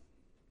State,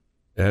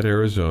 at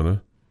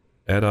Arizona,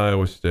 at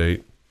Iowa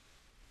State,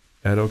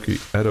 at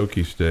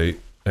Okie State,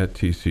 at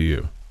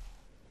TCU.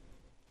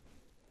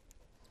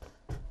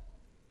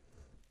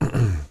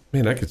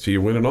 Man, I could see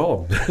you winning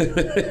all of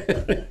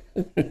them.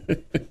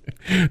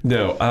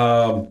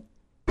 No.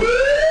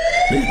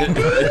 Thank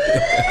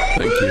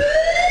you.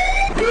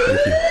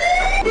 Thank you.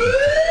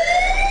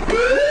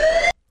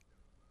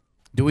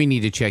 Do we need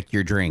to check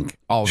your drink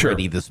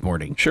already this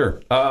morning?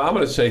 Sure. I'm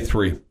going to say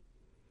 3.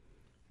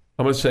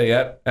 I'm going to say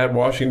at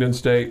Washington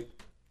State.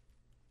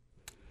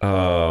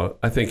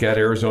 I think at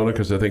Arizona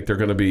because I think they're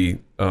going to be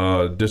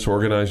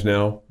disorganized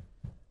now.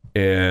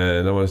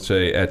 And I'm going to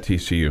say at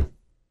TCU.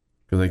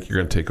 I think you're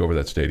going to take over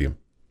that stadium.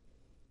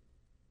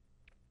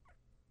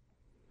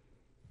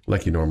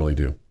 Like you normally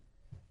do.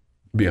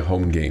 It'll be a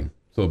home game.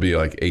 So it'll be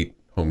like 8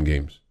 home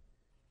games.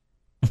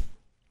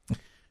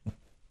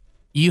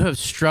 You have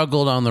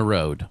struggled on the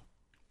road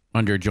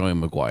under Joey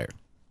McGuire.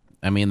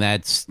 I mean,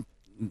 that's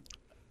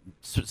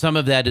some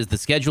of that is the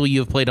schedule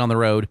you have played on the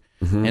road,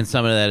 and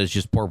some of that is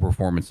just poor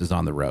performances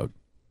on the road.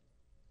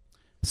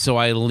 So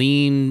I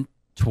lean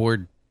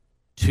toward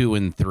 2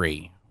 and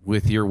 3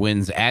 with your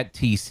wins at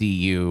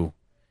TCU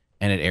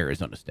and at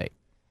Arizona State.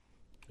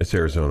 It's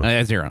Arizona.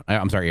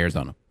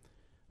 Arizona.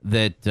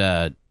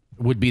 That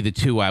would be the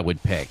 2 I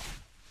would pick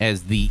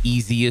as the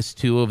easiest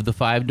 2 of the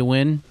 5 to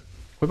win.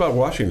 What about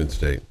Washington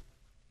State?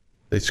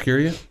 They scare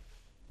you?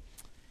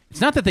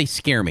 It's not that they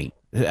scare me,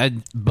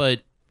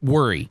 but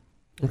worry.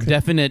 Okay.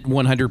 Definite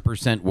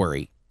 100%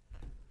 worry.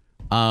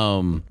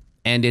 And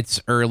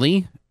it's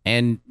early,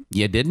 and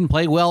you didn't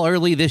play well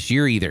early this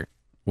year either,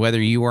 whether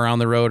you were on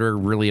the road or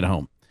really at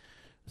home.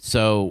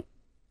 So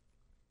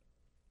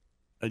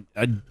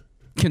a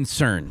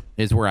concern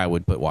is where I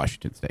would put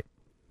Washington State.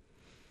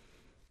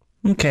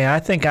 Okay, I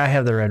think I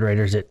have the Red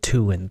Raiders at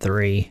 2 and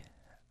 3.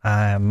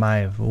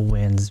 My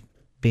wins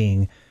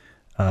being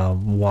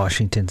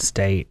Washington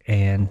State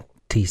and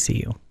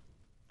TCU.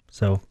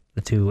 So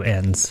the 2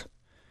 end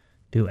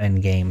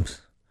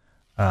games.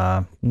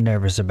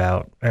 Nervous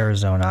about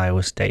Arizona,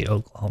 Iowa State,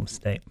 Oklahoma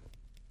State.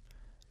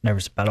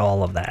 Nervous about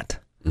all of that.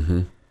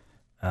 Mm-hmm.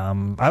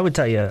 I would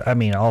tell you, I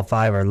mean, all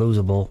 5 are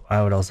losable.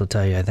 I would also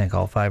tell you, I think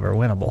all 5 are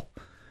winnable.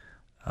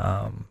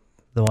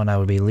 The one I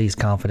would be least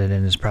confident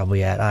in is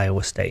probably at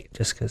Iowa State,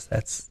 just because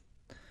that's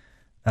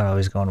not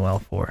always going well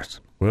for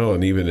us. Well,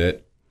 and even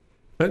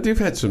you've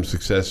had some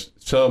success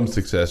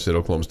at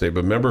Oklahoma State,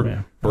 but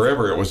remember,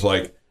 forever it was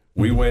like,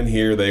 we win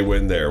here, they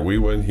win there. We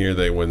win here,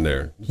 they win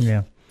there.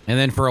 Yeah. And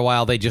then for a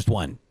while, they just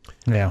won.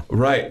 Yeah.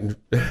 Right.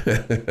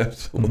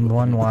 Absolutely.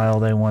 One while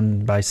they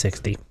won by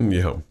 60.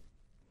 Yeah.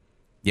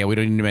 Yeah, we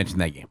don't need to mention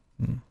that game.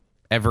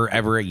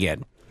 Ever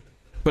again.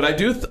 But I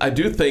do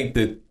think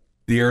that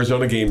the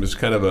Arizona game is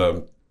kind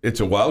of it's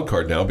a wild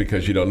card now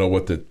because you don't know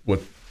what that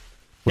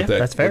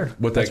that's fair.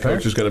 What that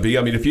coach is going to be.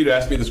 I mean, if you'd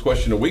asked me this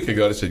question a week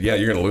ago, I said, yeah,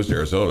 you're going to lose to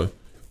Arizona.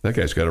 That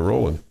guy's got it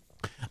rolling.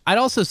 I'd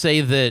also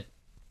say that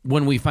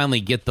when we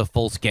finally get the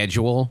full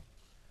schedule,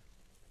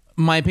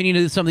 my opinion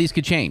is some of these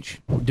could change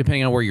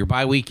depending on where your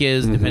bye week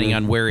is, depending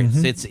on where it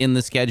sits in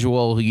the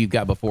schedule, who you've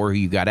got before, who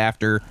you've got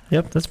after.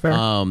 Yep, that's fair.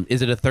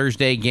 Is it a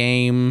Thursday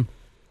game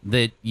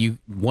that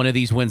one of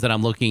these wins that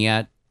I'm looking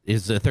at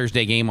is a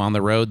Thursday game on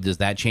the road? Does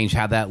that change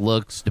how that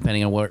looks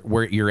depending on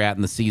where you're at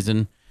in the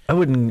season? I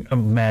wouldn't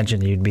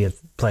imagine you'd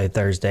play a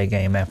Thursday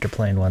game after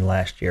playing one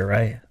last year,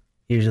 right?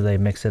 Usually they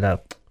mix it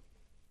up.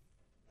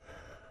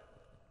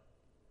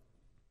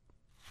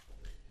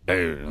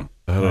 Am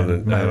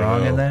I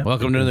wrong in that?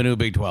 Welcome to the new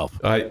Big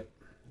 12.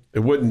 It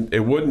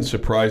wouldn't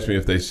surprise me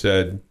if they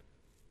said,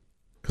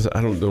 because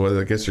I don't know.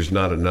 I guess there's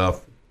not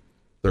enough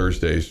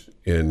Thursdays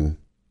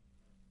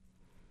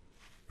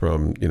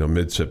from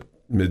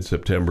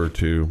mid-September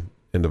to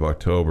end of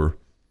October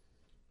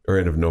or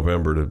end of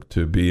November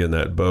to be in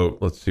that boat.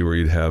 Let's see where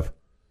you'd have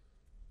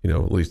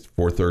at least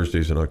 4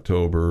 Thursdays in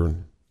October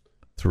and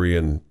 3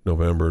 in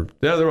November.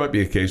 Yeah, there might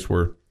be a case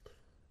where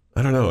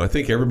I don't know. I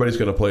think everybody's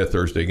going to play a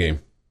Thursday game.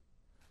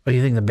 Oh,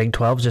 you think the Big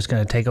 12 is just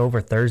going to take over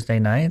Thursday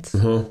nights?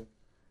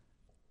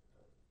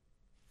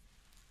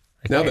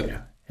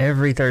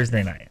 Every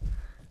Thursday night.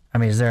 I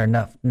mean, is there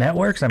enough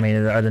networks? I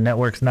mean, are the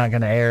networks not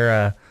going to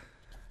air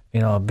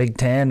a Big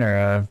 10 or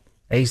a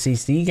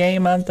ACC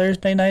game on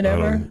Thursday night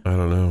ever? I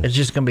don't know. It's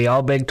just going to be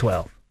all Big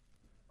 12.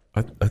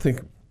 I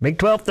think Big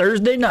 12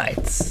 Thursday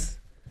nights.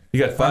 You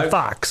got 5 on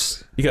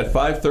Fox. You got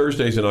 5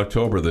 Thursdays in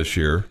October this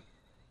year,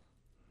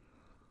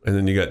 and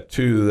then you got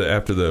 2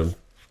 after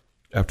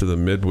the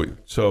midweek.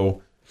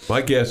 So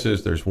my guess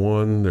is there's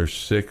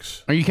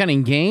 6. Are you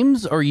counting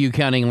games or are you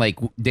counting like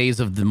days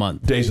of the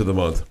month? Days of the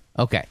month.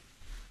 Okay.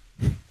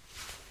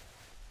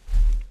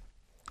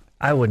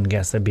 I wouldn't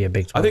guess there'd be a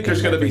Big 12 I think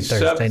there's going to be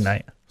Thursday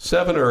night.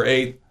 7 or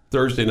 8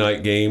 Thursday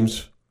night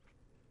games.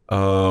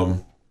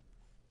 From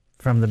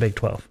the Big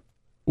 12.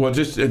 Well,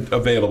 just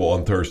available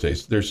on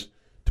Thursdays. Depending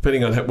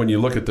depending on when you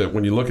look at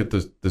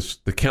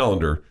the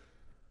calendar.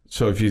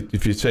 So if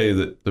you say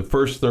that the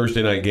first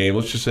Thursday night game,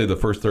 let's just say the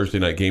first Thursday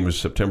night game is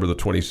September the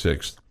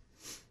 26th.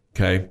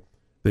 Okay,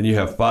 then you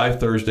have 5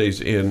 Thursdays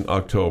in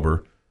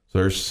October, so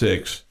there's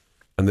 6,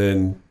 and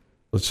then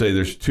let's say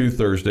there's 2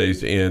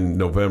 Thursdays in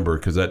November,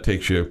 because that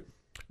takes you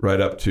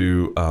right up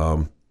to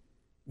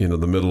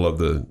the middle of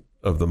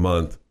the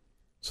month.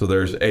 So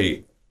there's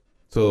 8.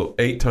 So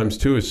 8 times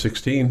 2 is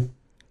 16.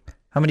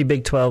 How many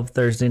Big 12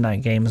 Thursday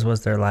night games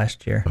was there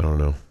last year? I don't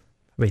know.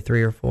 Probably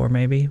 3 or 4,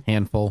 maybe.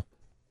 Handful.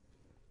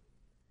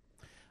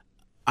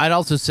 I'd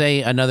also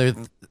say another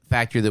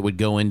factor that would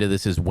go into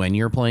this is when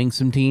you're playing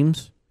some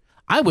teams.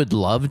 I would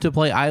love to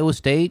play Iowa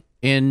State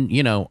in,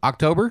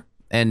 October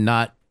and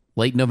not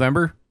late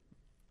November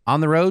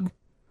on the road.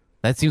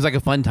 That seems like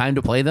a fun time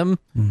to play them.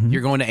 Mm-hmm.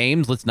 You're going to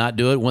Ames. Let's not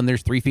do it when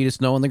there's 3 feet of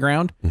snow on the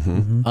ground.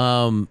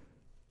 Mm-hmm.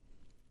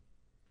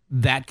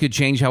 That could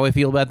change how I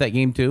feel about that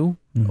game too.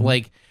 Mm-hmm.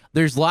 Like,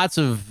 there's lots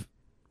of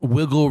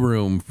wiggle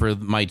room for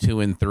my 2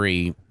 and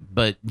 3,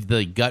 but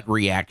the gut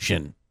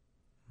reaction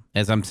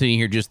as I'm sitting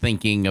here just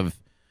thinking of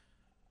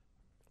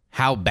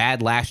how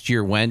bad last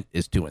year went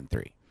is 2 and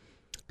 3.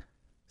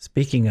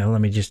 Speaking of,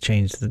 let me just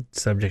change the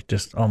subject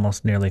just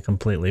almost nearly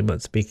completely,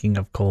 but speaking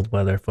of cold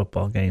weather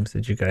football games,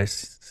 did you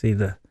guys see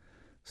the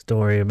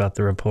story about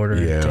the reporter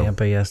in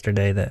Tampa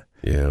yesterday that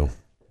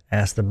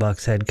asked the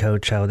Bucs head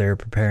coach how they're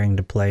preparing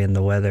to play in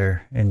the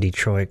weather in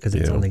Detroit because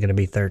it's only going to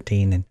be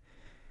 13, and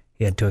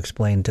he had to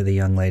explain to the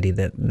young lady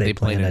that they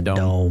play in a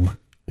dome.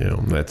 Yeah,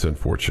 that's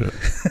unfortunate.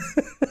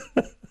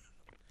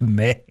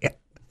 Man,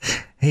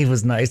 he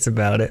was nice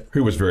about it.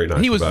 He was very nice about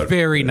it. He was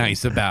very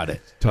nice about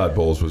it. Todd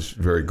Bowles was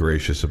very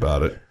gracious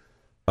about it.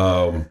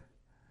 I'd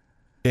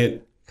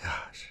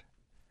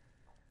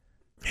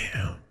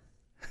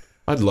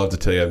love to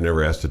tell you I've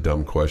never asked a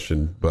dumb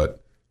question,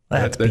 but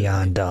that's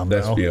beyond dumb.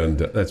 That's beyond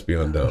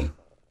dumb.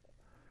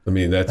 I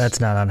mean, that's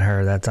not on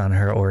her. That's on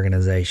her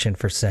organization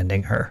for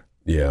sending her.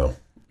 Yeah,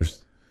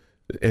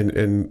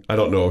 and I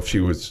don't know if she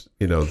was,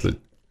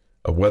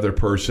 a weather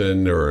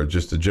person or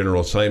just a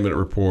general assignment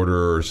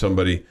reporter or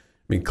somebody. I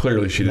mean,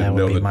 clearly she didn't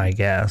know that. That would be my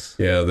guess.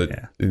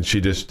 And she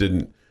just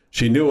didn't.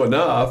 She knew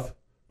enough,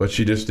 but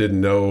she just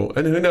didn't know.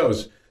 And who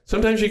knows?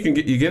 Sometimes you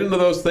get into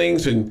those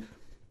things and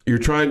you're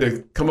trying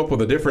to come up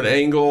with a different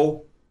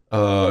angle,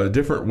 a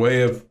different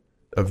way of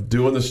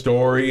doing the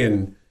story,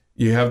 and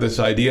you have this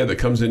idea that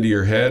comes into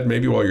your head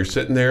maybe while you're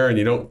sitting there, and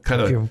you don't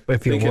kind of.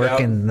 If you're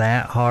working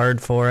that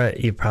hard for it,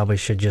 you probably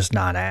should just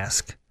not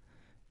ask.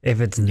 If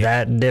it's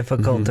that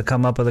difficult to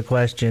come up with a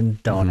question,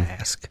 don't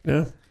ask.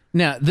 Yeah.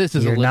 Now,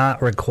 you're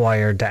not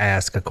required to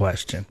ask a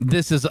question.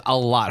 This is a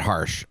lot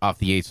harsh off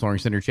the Yates Flooring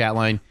Center chat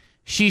line.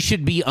 She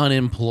should be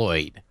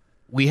unemployed.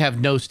 We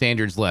have no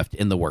standards left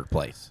in the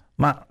workplace.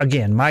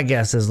 My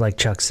guess is, like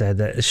Chuck said,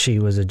 that she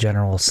was a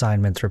general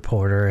assignments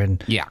reporter,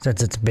 and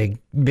since it's a big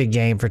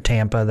game for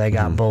Tampa, they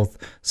got both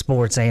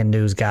sports and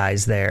news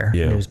guys there,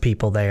 news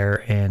people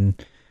there, and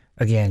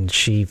again,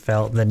 she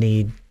felt the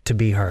need to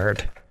be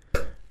heard.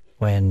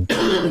 When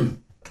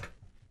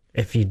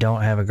if you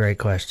don't have a great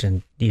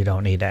question, you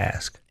don't need to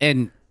ask.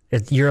 And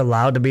you're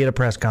allowed to be at a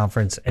press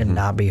conference and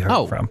not be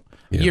heard from.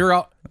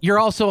 Yeah. You're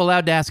also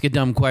allowed to ask a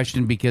dumb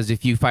question, because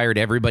if you fired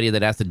everybody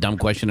that asked a dumb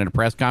question at a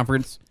press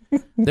conference,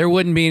 there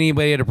wouldn't be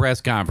anybody at a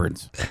press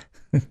conference.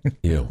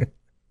 Yeah.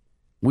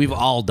 We've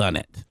all done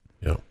it.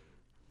 Yeah.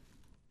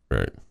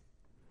 Right.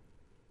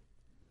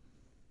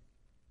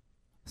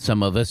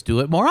 Some of us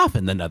do it more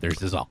often than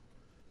others is all.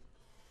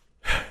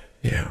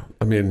 Yeah.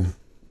 I mean,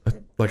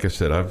 like I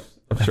said, I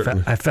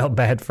felt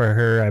bad for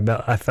her.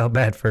 I felt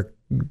bad for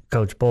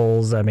Coach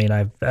Bowles. I mean,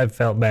 I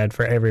felt bad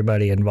for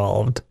everybody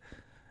involved.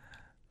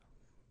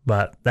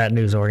 But that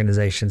news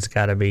organization's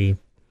got to be,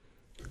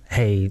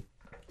 hey,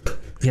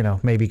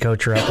 maybe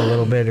coach her up a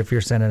little bit if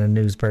you're sending a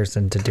news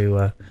person to do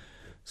a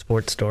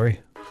sports story.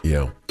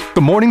 Yeah.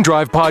 The Morning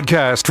Drive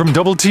podcast from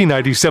Double T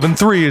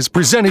 97.3 is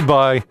presented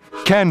by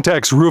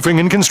Cantex Roofing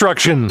and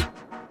Construction.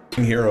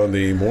 Here on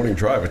the Morning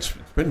Drive, it's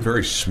been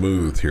very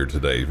smooth here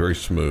today, very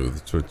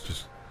smooth. So it's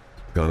just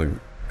gone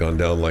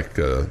down like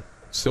a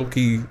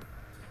silky,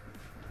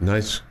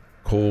 nice,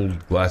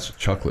 cold glass of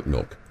chocolate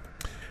milk.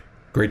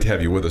 Great to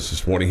have you with us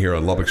this morning here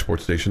on Lubbock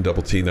Sports Station,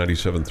 Double T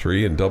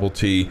 97.3 and Double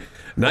T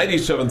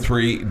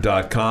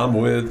 97.3.com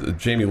with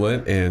Jamie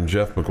Lent and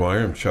Jeff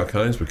McGuire. I'm Chuck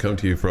Heinz. We come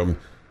to you from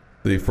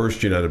the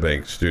First United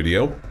Bank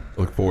studio.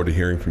 Look forward to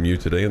hearing from you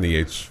today on the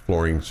Yates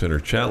Flooring Center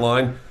chat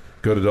line.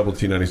 Go to double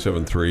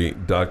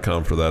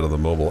T973.com for that on the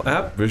mobile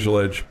app. Visual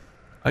Edge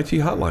IT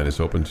hotline is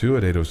open too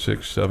at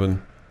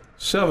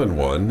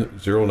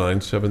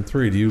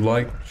 806-771-0973. Do you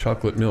like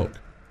chocolate milk?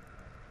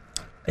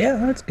 Yeah,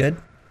 that's good.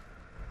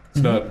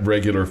 It's not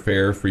regular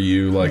fare for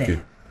you? Like,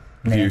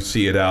 if you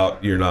see it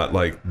out, you're not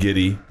like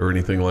giddy or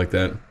anything like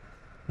that?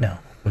 No.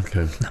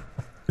 Okay.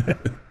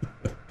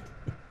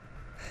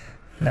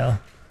 No.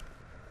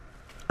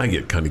 I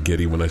get kind of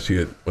giddy when I see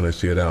it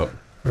out.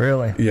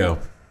 Really? Yeah.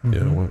 Mm-hmm.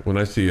 Yeah. When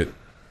I see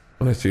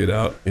it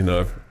out,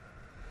 I've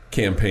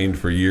campaigned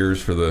for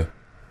years for the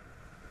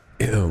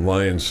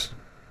Lions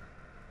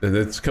and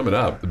it's coming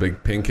up, the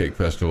big pancake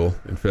festival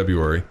in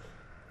February,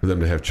 for them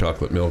to have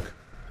chocolate milk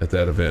at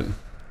that event.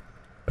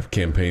 I've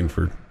campaigned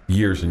for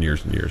years and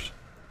years and years.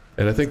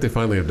 And I think they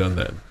finally have done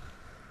that.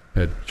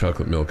 Had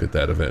chocolate milk at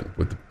that event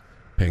with the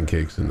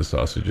pancakes and the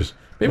sausages.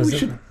 Maybe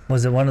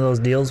Was it one of those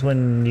deals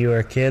when you were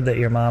a kid that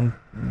your mom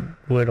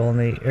would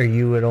only, or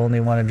you would only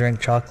want to drink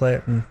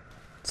chocolate, and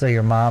so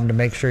your mom, to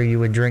make sure you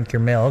would drink your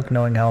milk,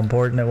 knowing how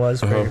important it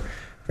was for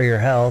your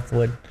health,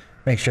 would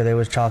make sure there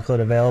was chocolate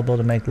available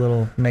to make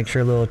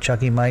sure little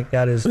Chucky Mike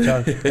got his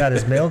milk? It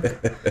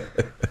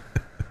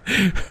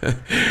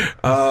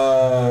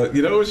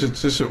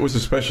was a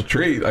special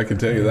treat. I can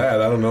tell you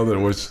that. I don't know that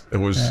it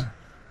was. Yeah.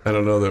 I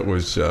don't know that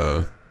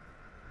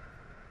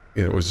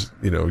it was.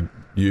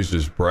 Used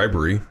as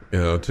bribery.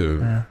 I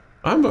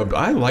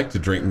like to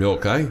drink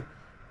milk. I'm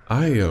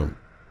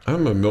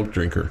a milk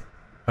drinker.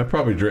 I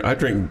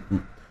drink.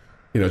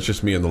 It's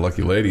just me and the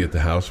lucky lady at the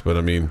house. But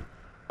I mean,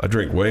 I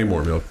drink way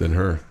more milk than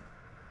her.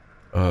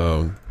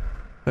 I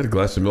had a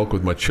glass of milk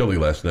with my chili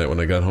last night when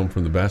I got home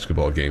from the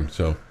basketball game.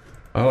 So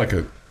I like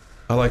a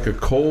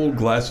cold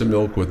glass of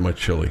milk with my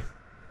chili.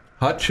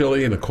 Hot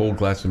chili and a cold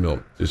glass of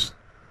milk just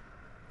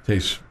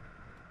tastes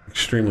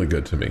extremely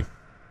good to me.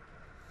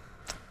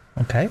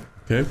 Okay.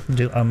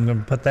 I'm going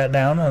to put that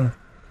down on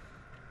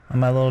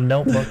my little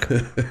notebook.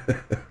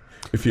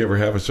 If you ever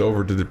have us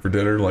over for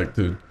dinner,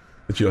 that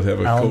you'll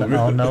have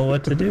I'll know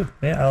what to do.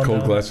 Yeah,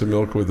 cold glass of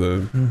milk with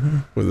a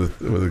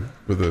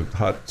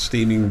hot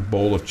steaming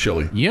bowl of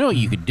chili. You know what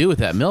you could do with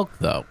that milk,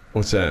 though?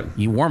 What's that?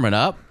 You warm it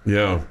up.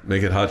 Yeah,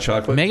 make it hot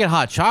chocolate.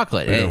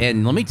 Yeah.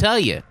 And let me tell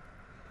you,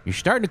 you're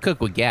starting to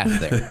cook with gas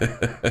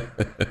there.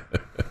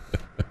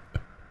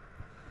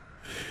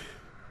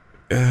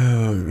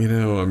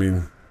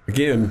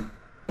 Again,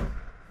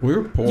 we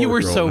were poor. You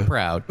were so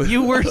proud.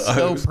 You were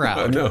so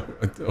proud. No,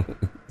 I don't.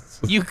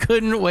 You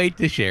couldn't wait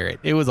to share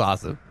it. It was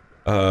awesome.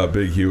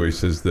 Big Huey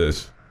says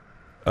this: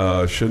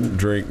 shouldn't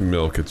drink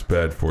milk. It's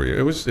bad for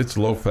you. It's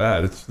low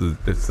fat. It's the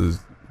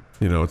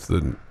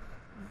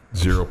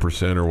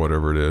 0% or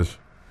whatever it is.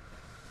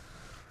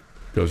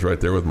 Goes right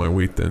there with my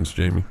wheat thins,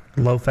 Jamie.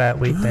 Low fat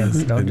wheat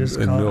thins. Don't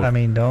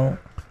don't.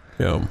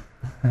 Yeah.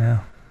 Yeah.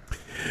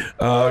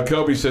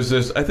 Kobe says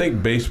this: I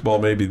think baseball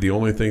may be the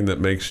only thing that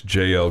makes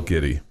JL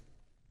giddy.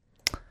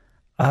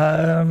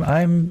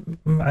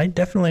 I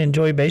definitely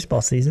enjoy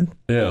baseball season.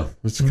 Yeah,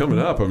 it's coming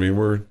up. I mean,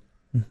 we're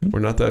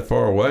not that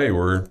far away.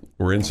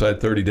 We're inside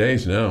 30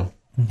 days now.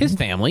 His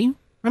family.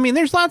 I mean,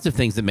 there's lots of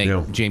things that make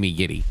Jamie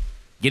giddy.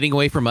 Getting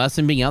away from us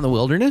and being out in the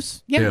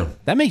wilderness. Yeah,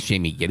 that makes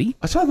Jamie giddy.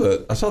 I saw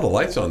the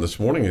lights on this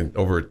morning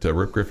over at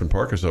Rip Griffin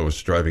Park as I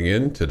was driving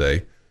in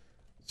today.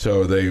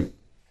 So they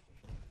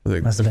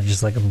must have been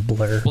just like a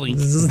blur.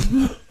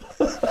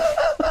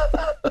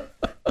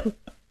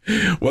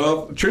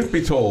 Well, truth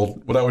be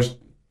told, what I was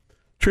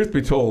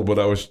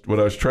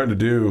trying to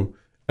do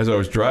as I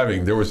was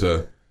driving,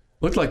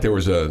 looked like there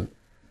was a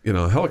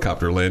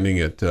helicopter landing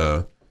at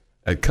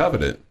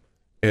Covenant,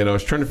 and I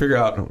was trying to figure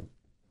out,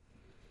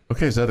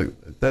 okay,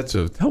 that's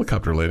a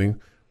helicopter landing.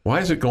 Why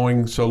is it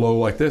going so low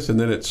like this? And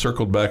then it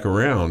circled back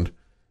around.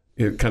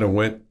 It kind of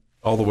went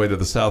all the way to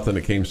the south, and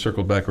it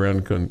circled back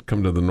around and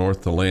come to the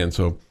north to land.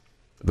 So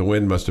the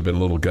wind must have been a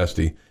little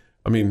gusty.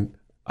 I mean,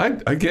 I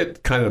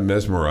get kind of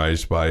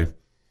mesmerized by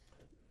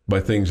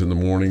things in the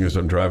morning as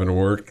I'm driving to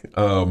work.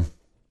 I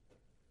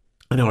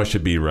know I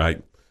should be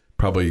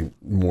probably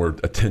more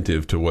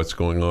attentive to what's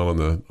going on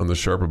the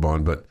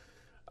Sharpabond, but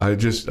I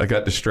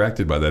got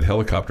distracted by that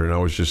helicopter, and I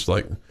was just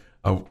like,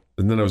 and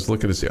then I was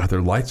looking to see, are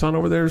there lights on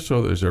over there?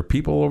 So is there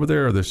people over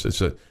there? Or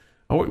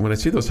when I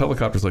see those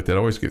helicopters like that, I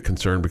always get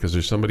concerned because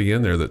there's somebody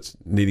in there that's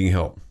needing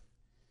help.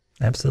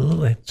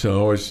 Absolutely.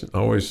 So I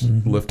always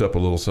lift up a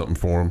little something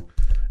for them.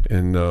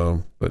 And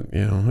that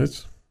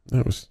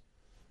was.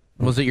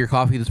 Was it your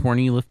coffee this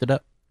morning you lifted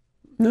up?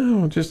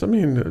 No, just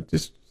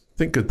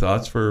think good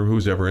thoughts for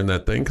who's ever in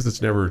that thing, because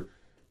it's never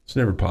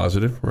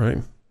positive, right?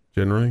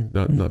 Generally,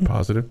 not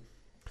positive.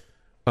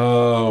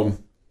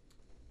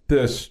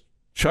 This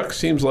Chuck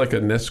seems like a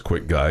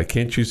Nesquik guy.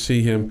 Can't you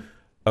see him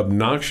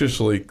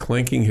obnoxiously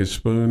clanking his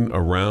spoon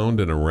around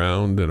and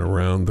around and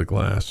around the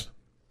glass?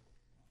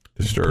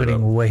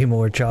 Putting way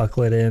more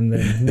chocolate in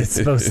than it's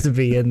supposed to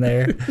be in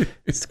there.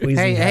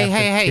 Squeezing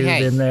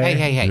in there.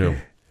 Hey. Yeah.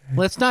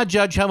 Let's not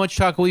judge how much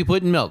chocolate we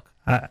put in milk.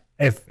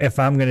 If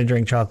I'm going to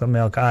drink chocolate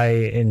milk, I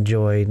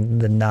enjoy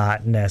the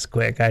not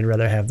Nesquik. I'd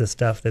rather have the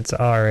stuff that's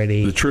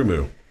already... The True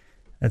Moo.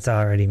 That's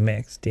already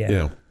mixed,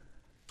 yeah.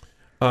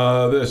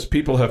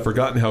 People have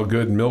forgotten how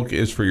good milk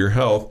is for your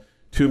health.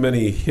 Too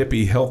many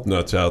hippie health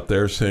nuts out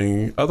there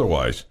saying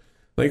otherwise.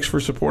 Thanks for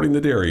supporting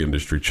the dairy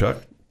industry, Chuck.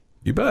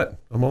 You bet.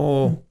 I'm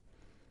all...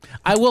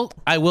 I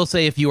will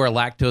say, if you are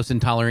lactose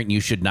intolerant,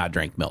 you should not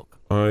drink milk.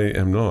 I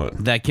am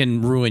not. That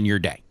can ruin your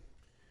day.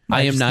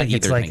 I am not either.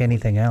 It's like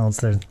anything else.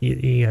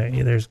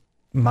 There's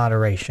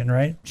moderation,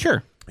 right?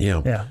 Sure.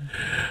 Yeah.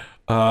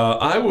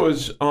 I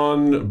was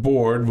on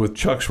board with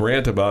Chuck's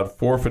rant about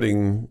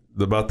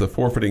the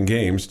forfeiting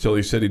games till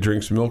he said he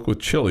drinks milk with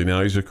chili.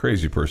 Now he's a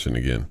crazy person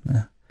again.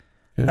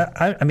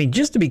 Yeah. I mean,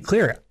 just to be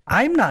clear,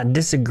 I'm not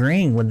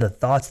disagreeing with the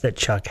thoughts that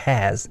Chuck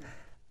has.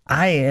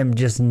 I am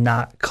just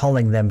not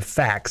calling them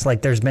facts.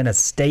 Like there's been a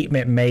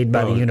statement made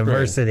by the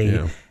university,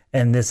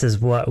 and this is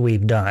what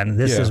we've done.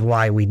 This is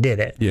why we did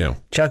it. Yeah.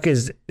 Chuck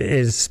is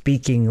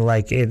speaking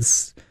like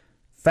it's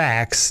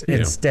facts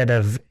instead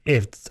of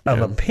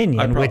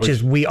opinion, which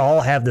is we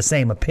all have the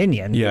same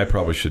opinion. Yeah, I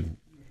probably should.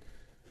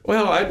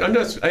 Well, I'm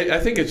not. I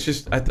think it's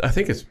just. I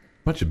think it's a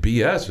bunch of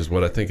BS, is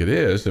what I think it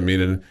is. I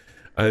mean, and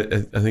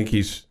I think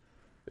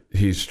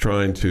he's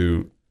trying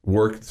to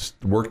work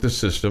the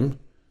system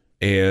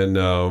and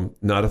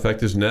not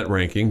affect his net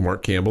ranking.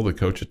 Mark Campbell, the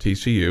coach at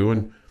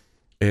TCU,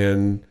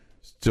 and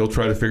still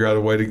try to figure out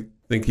a way to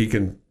think he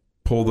can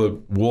pull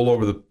the wool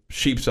over the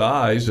sheep's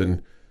eyes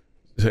and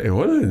say,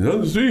 "What?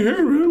 Nothing to see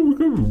here, man. We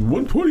got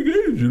 120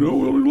 games. We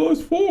only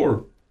lost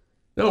 4."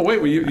 No, wait.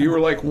 Well, you were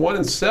like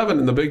 1-7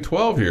 in the Big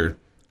 12 here.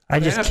 I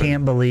just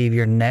can't believe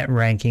your net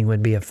ranking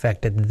would be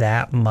affected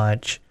that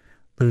much,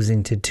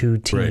 losing to 2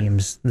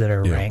 teams that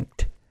are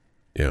ranked.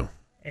 Yeah.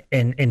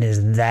 And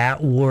is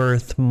that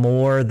worth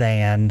more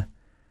than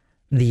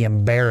the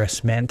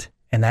embarrassment?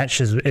 And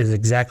that is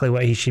exactly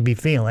what he should be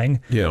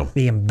feeling. Yeah.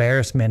 The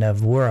embarrassment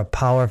of we're a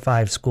Power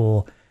 5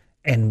 school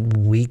and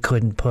we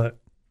couldn't put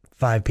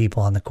 5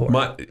 people on the court.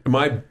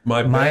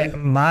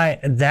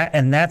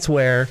 That's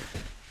where,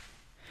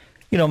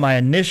 my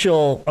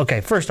initial,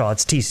 first of all,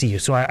 it's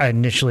TCU. So I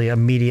initially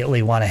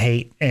immediately want to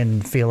hate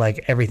and feel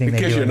like everything they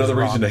do is wrong. It gives you another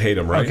reason to hate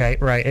them, right? Okay,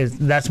 right.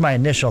 That's my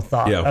initial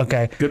thought. Yeah.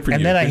 Okay. Good for you.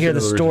 And then I hear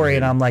the story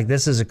and I'm like,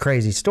 this is a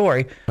crazy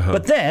story. Uh-huh.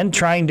 But then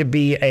trying to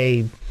be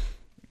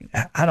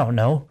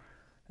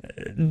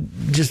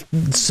just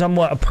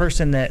somewhat a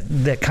person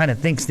that kind of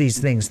thinks these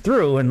things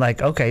through and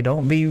like, okay,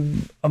 don't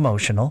be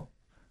emotional.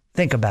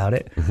 Think about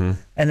it. Mm-hmm.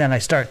 And then I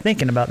start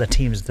thinking about the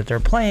teams that they're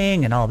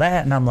playing and all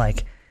that. And I'm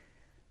like,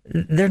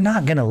 they're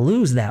not going to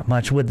lose that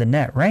much with the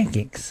net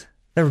rankings.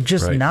 They're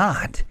just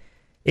not.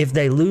 If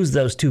they lose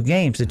those 2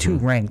 games to 2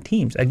 ranked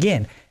teams.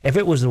 Again, if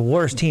it was the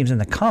worst teams in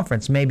the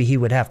conference, maybe he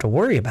would have to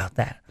worry about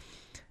that.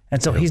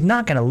 And so he's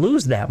not going to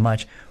lose that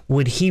much.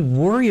 Would he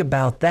worry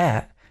about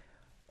that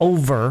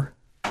over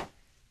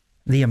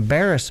the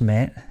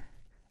embarrassment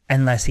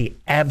unless he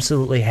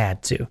absolutely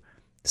had to?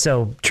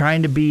 So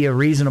trying to be a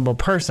reasonable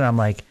person, I'm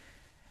like,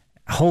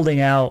 holding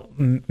out,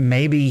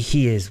 maybe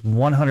he is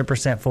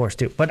 100% forced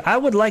to. But I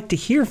would like to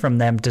hear from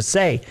them to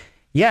say,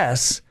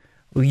 yes,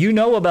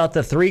 about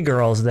the 3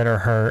 girls that are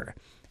hurt,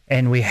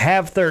 and we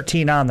have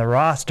 13 on the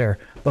roster,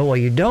 but what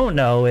you don't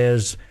know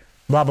is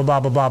blah, blah, blah,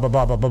 blah, blah, blah,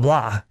 blah, blah, blah,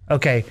 blah.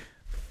 Okay,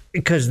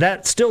 because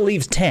that still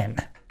leaves 10.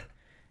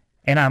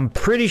 And I'm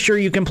pretty sure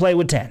you can play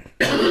with 10.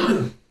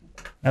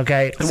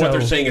 Okay? And what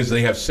they're saying is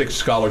they have 6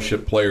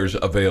 scholarship players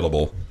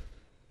available.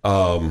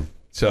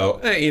 So,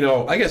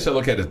 I guess I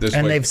look at it this way.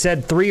 And they've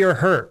said 3 are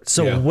hurt.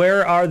 So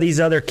where are these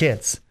other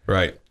kids?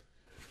 Right.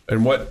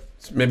 And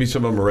maybe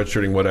some of them are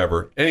redshirting,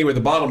 whatever. Anyway, the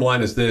bottom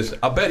line is this.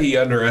 I'll bet he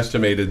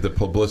underestimated the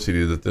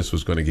publicity that this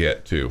was going to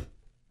get, too.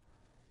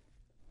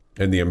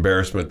 And the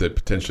embarrassment that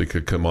potentially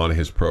could come on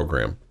his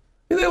program.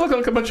 And they look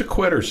like a bunch of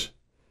quitters.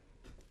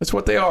 That's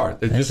what they are.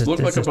 They just look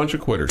like a bunch of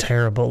quitters.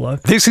 Terrible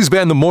look. This has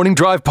been the Morning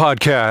Drive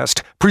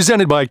Podcast,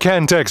 presented by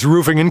Cantex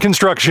Roofing and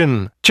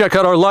Construction. Check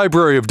out our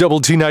library of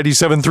Double T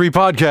 97.3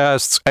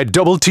 podcasts at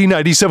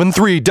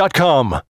doublet97.3.com.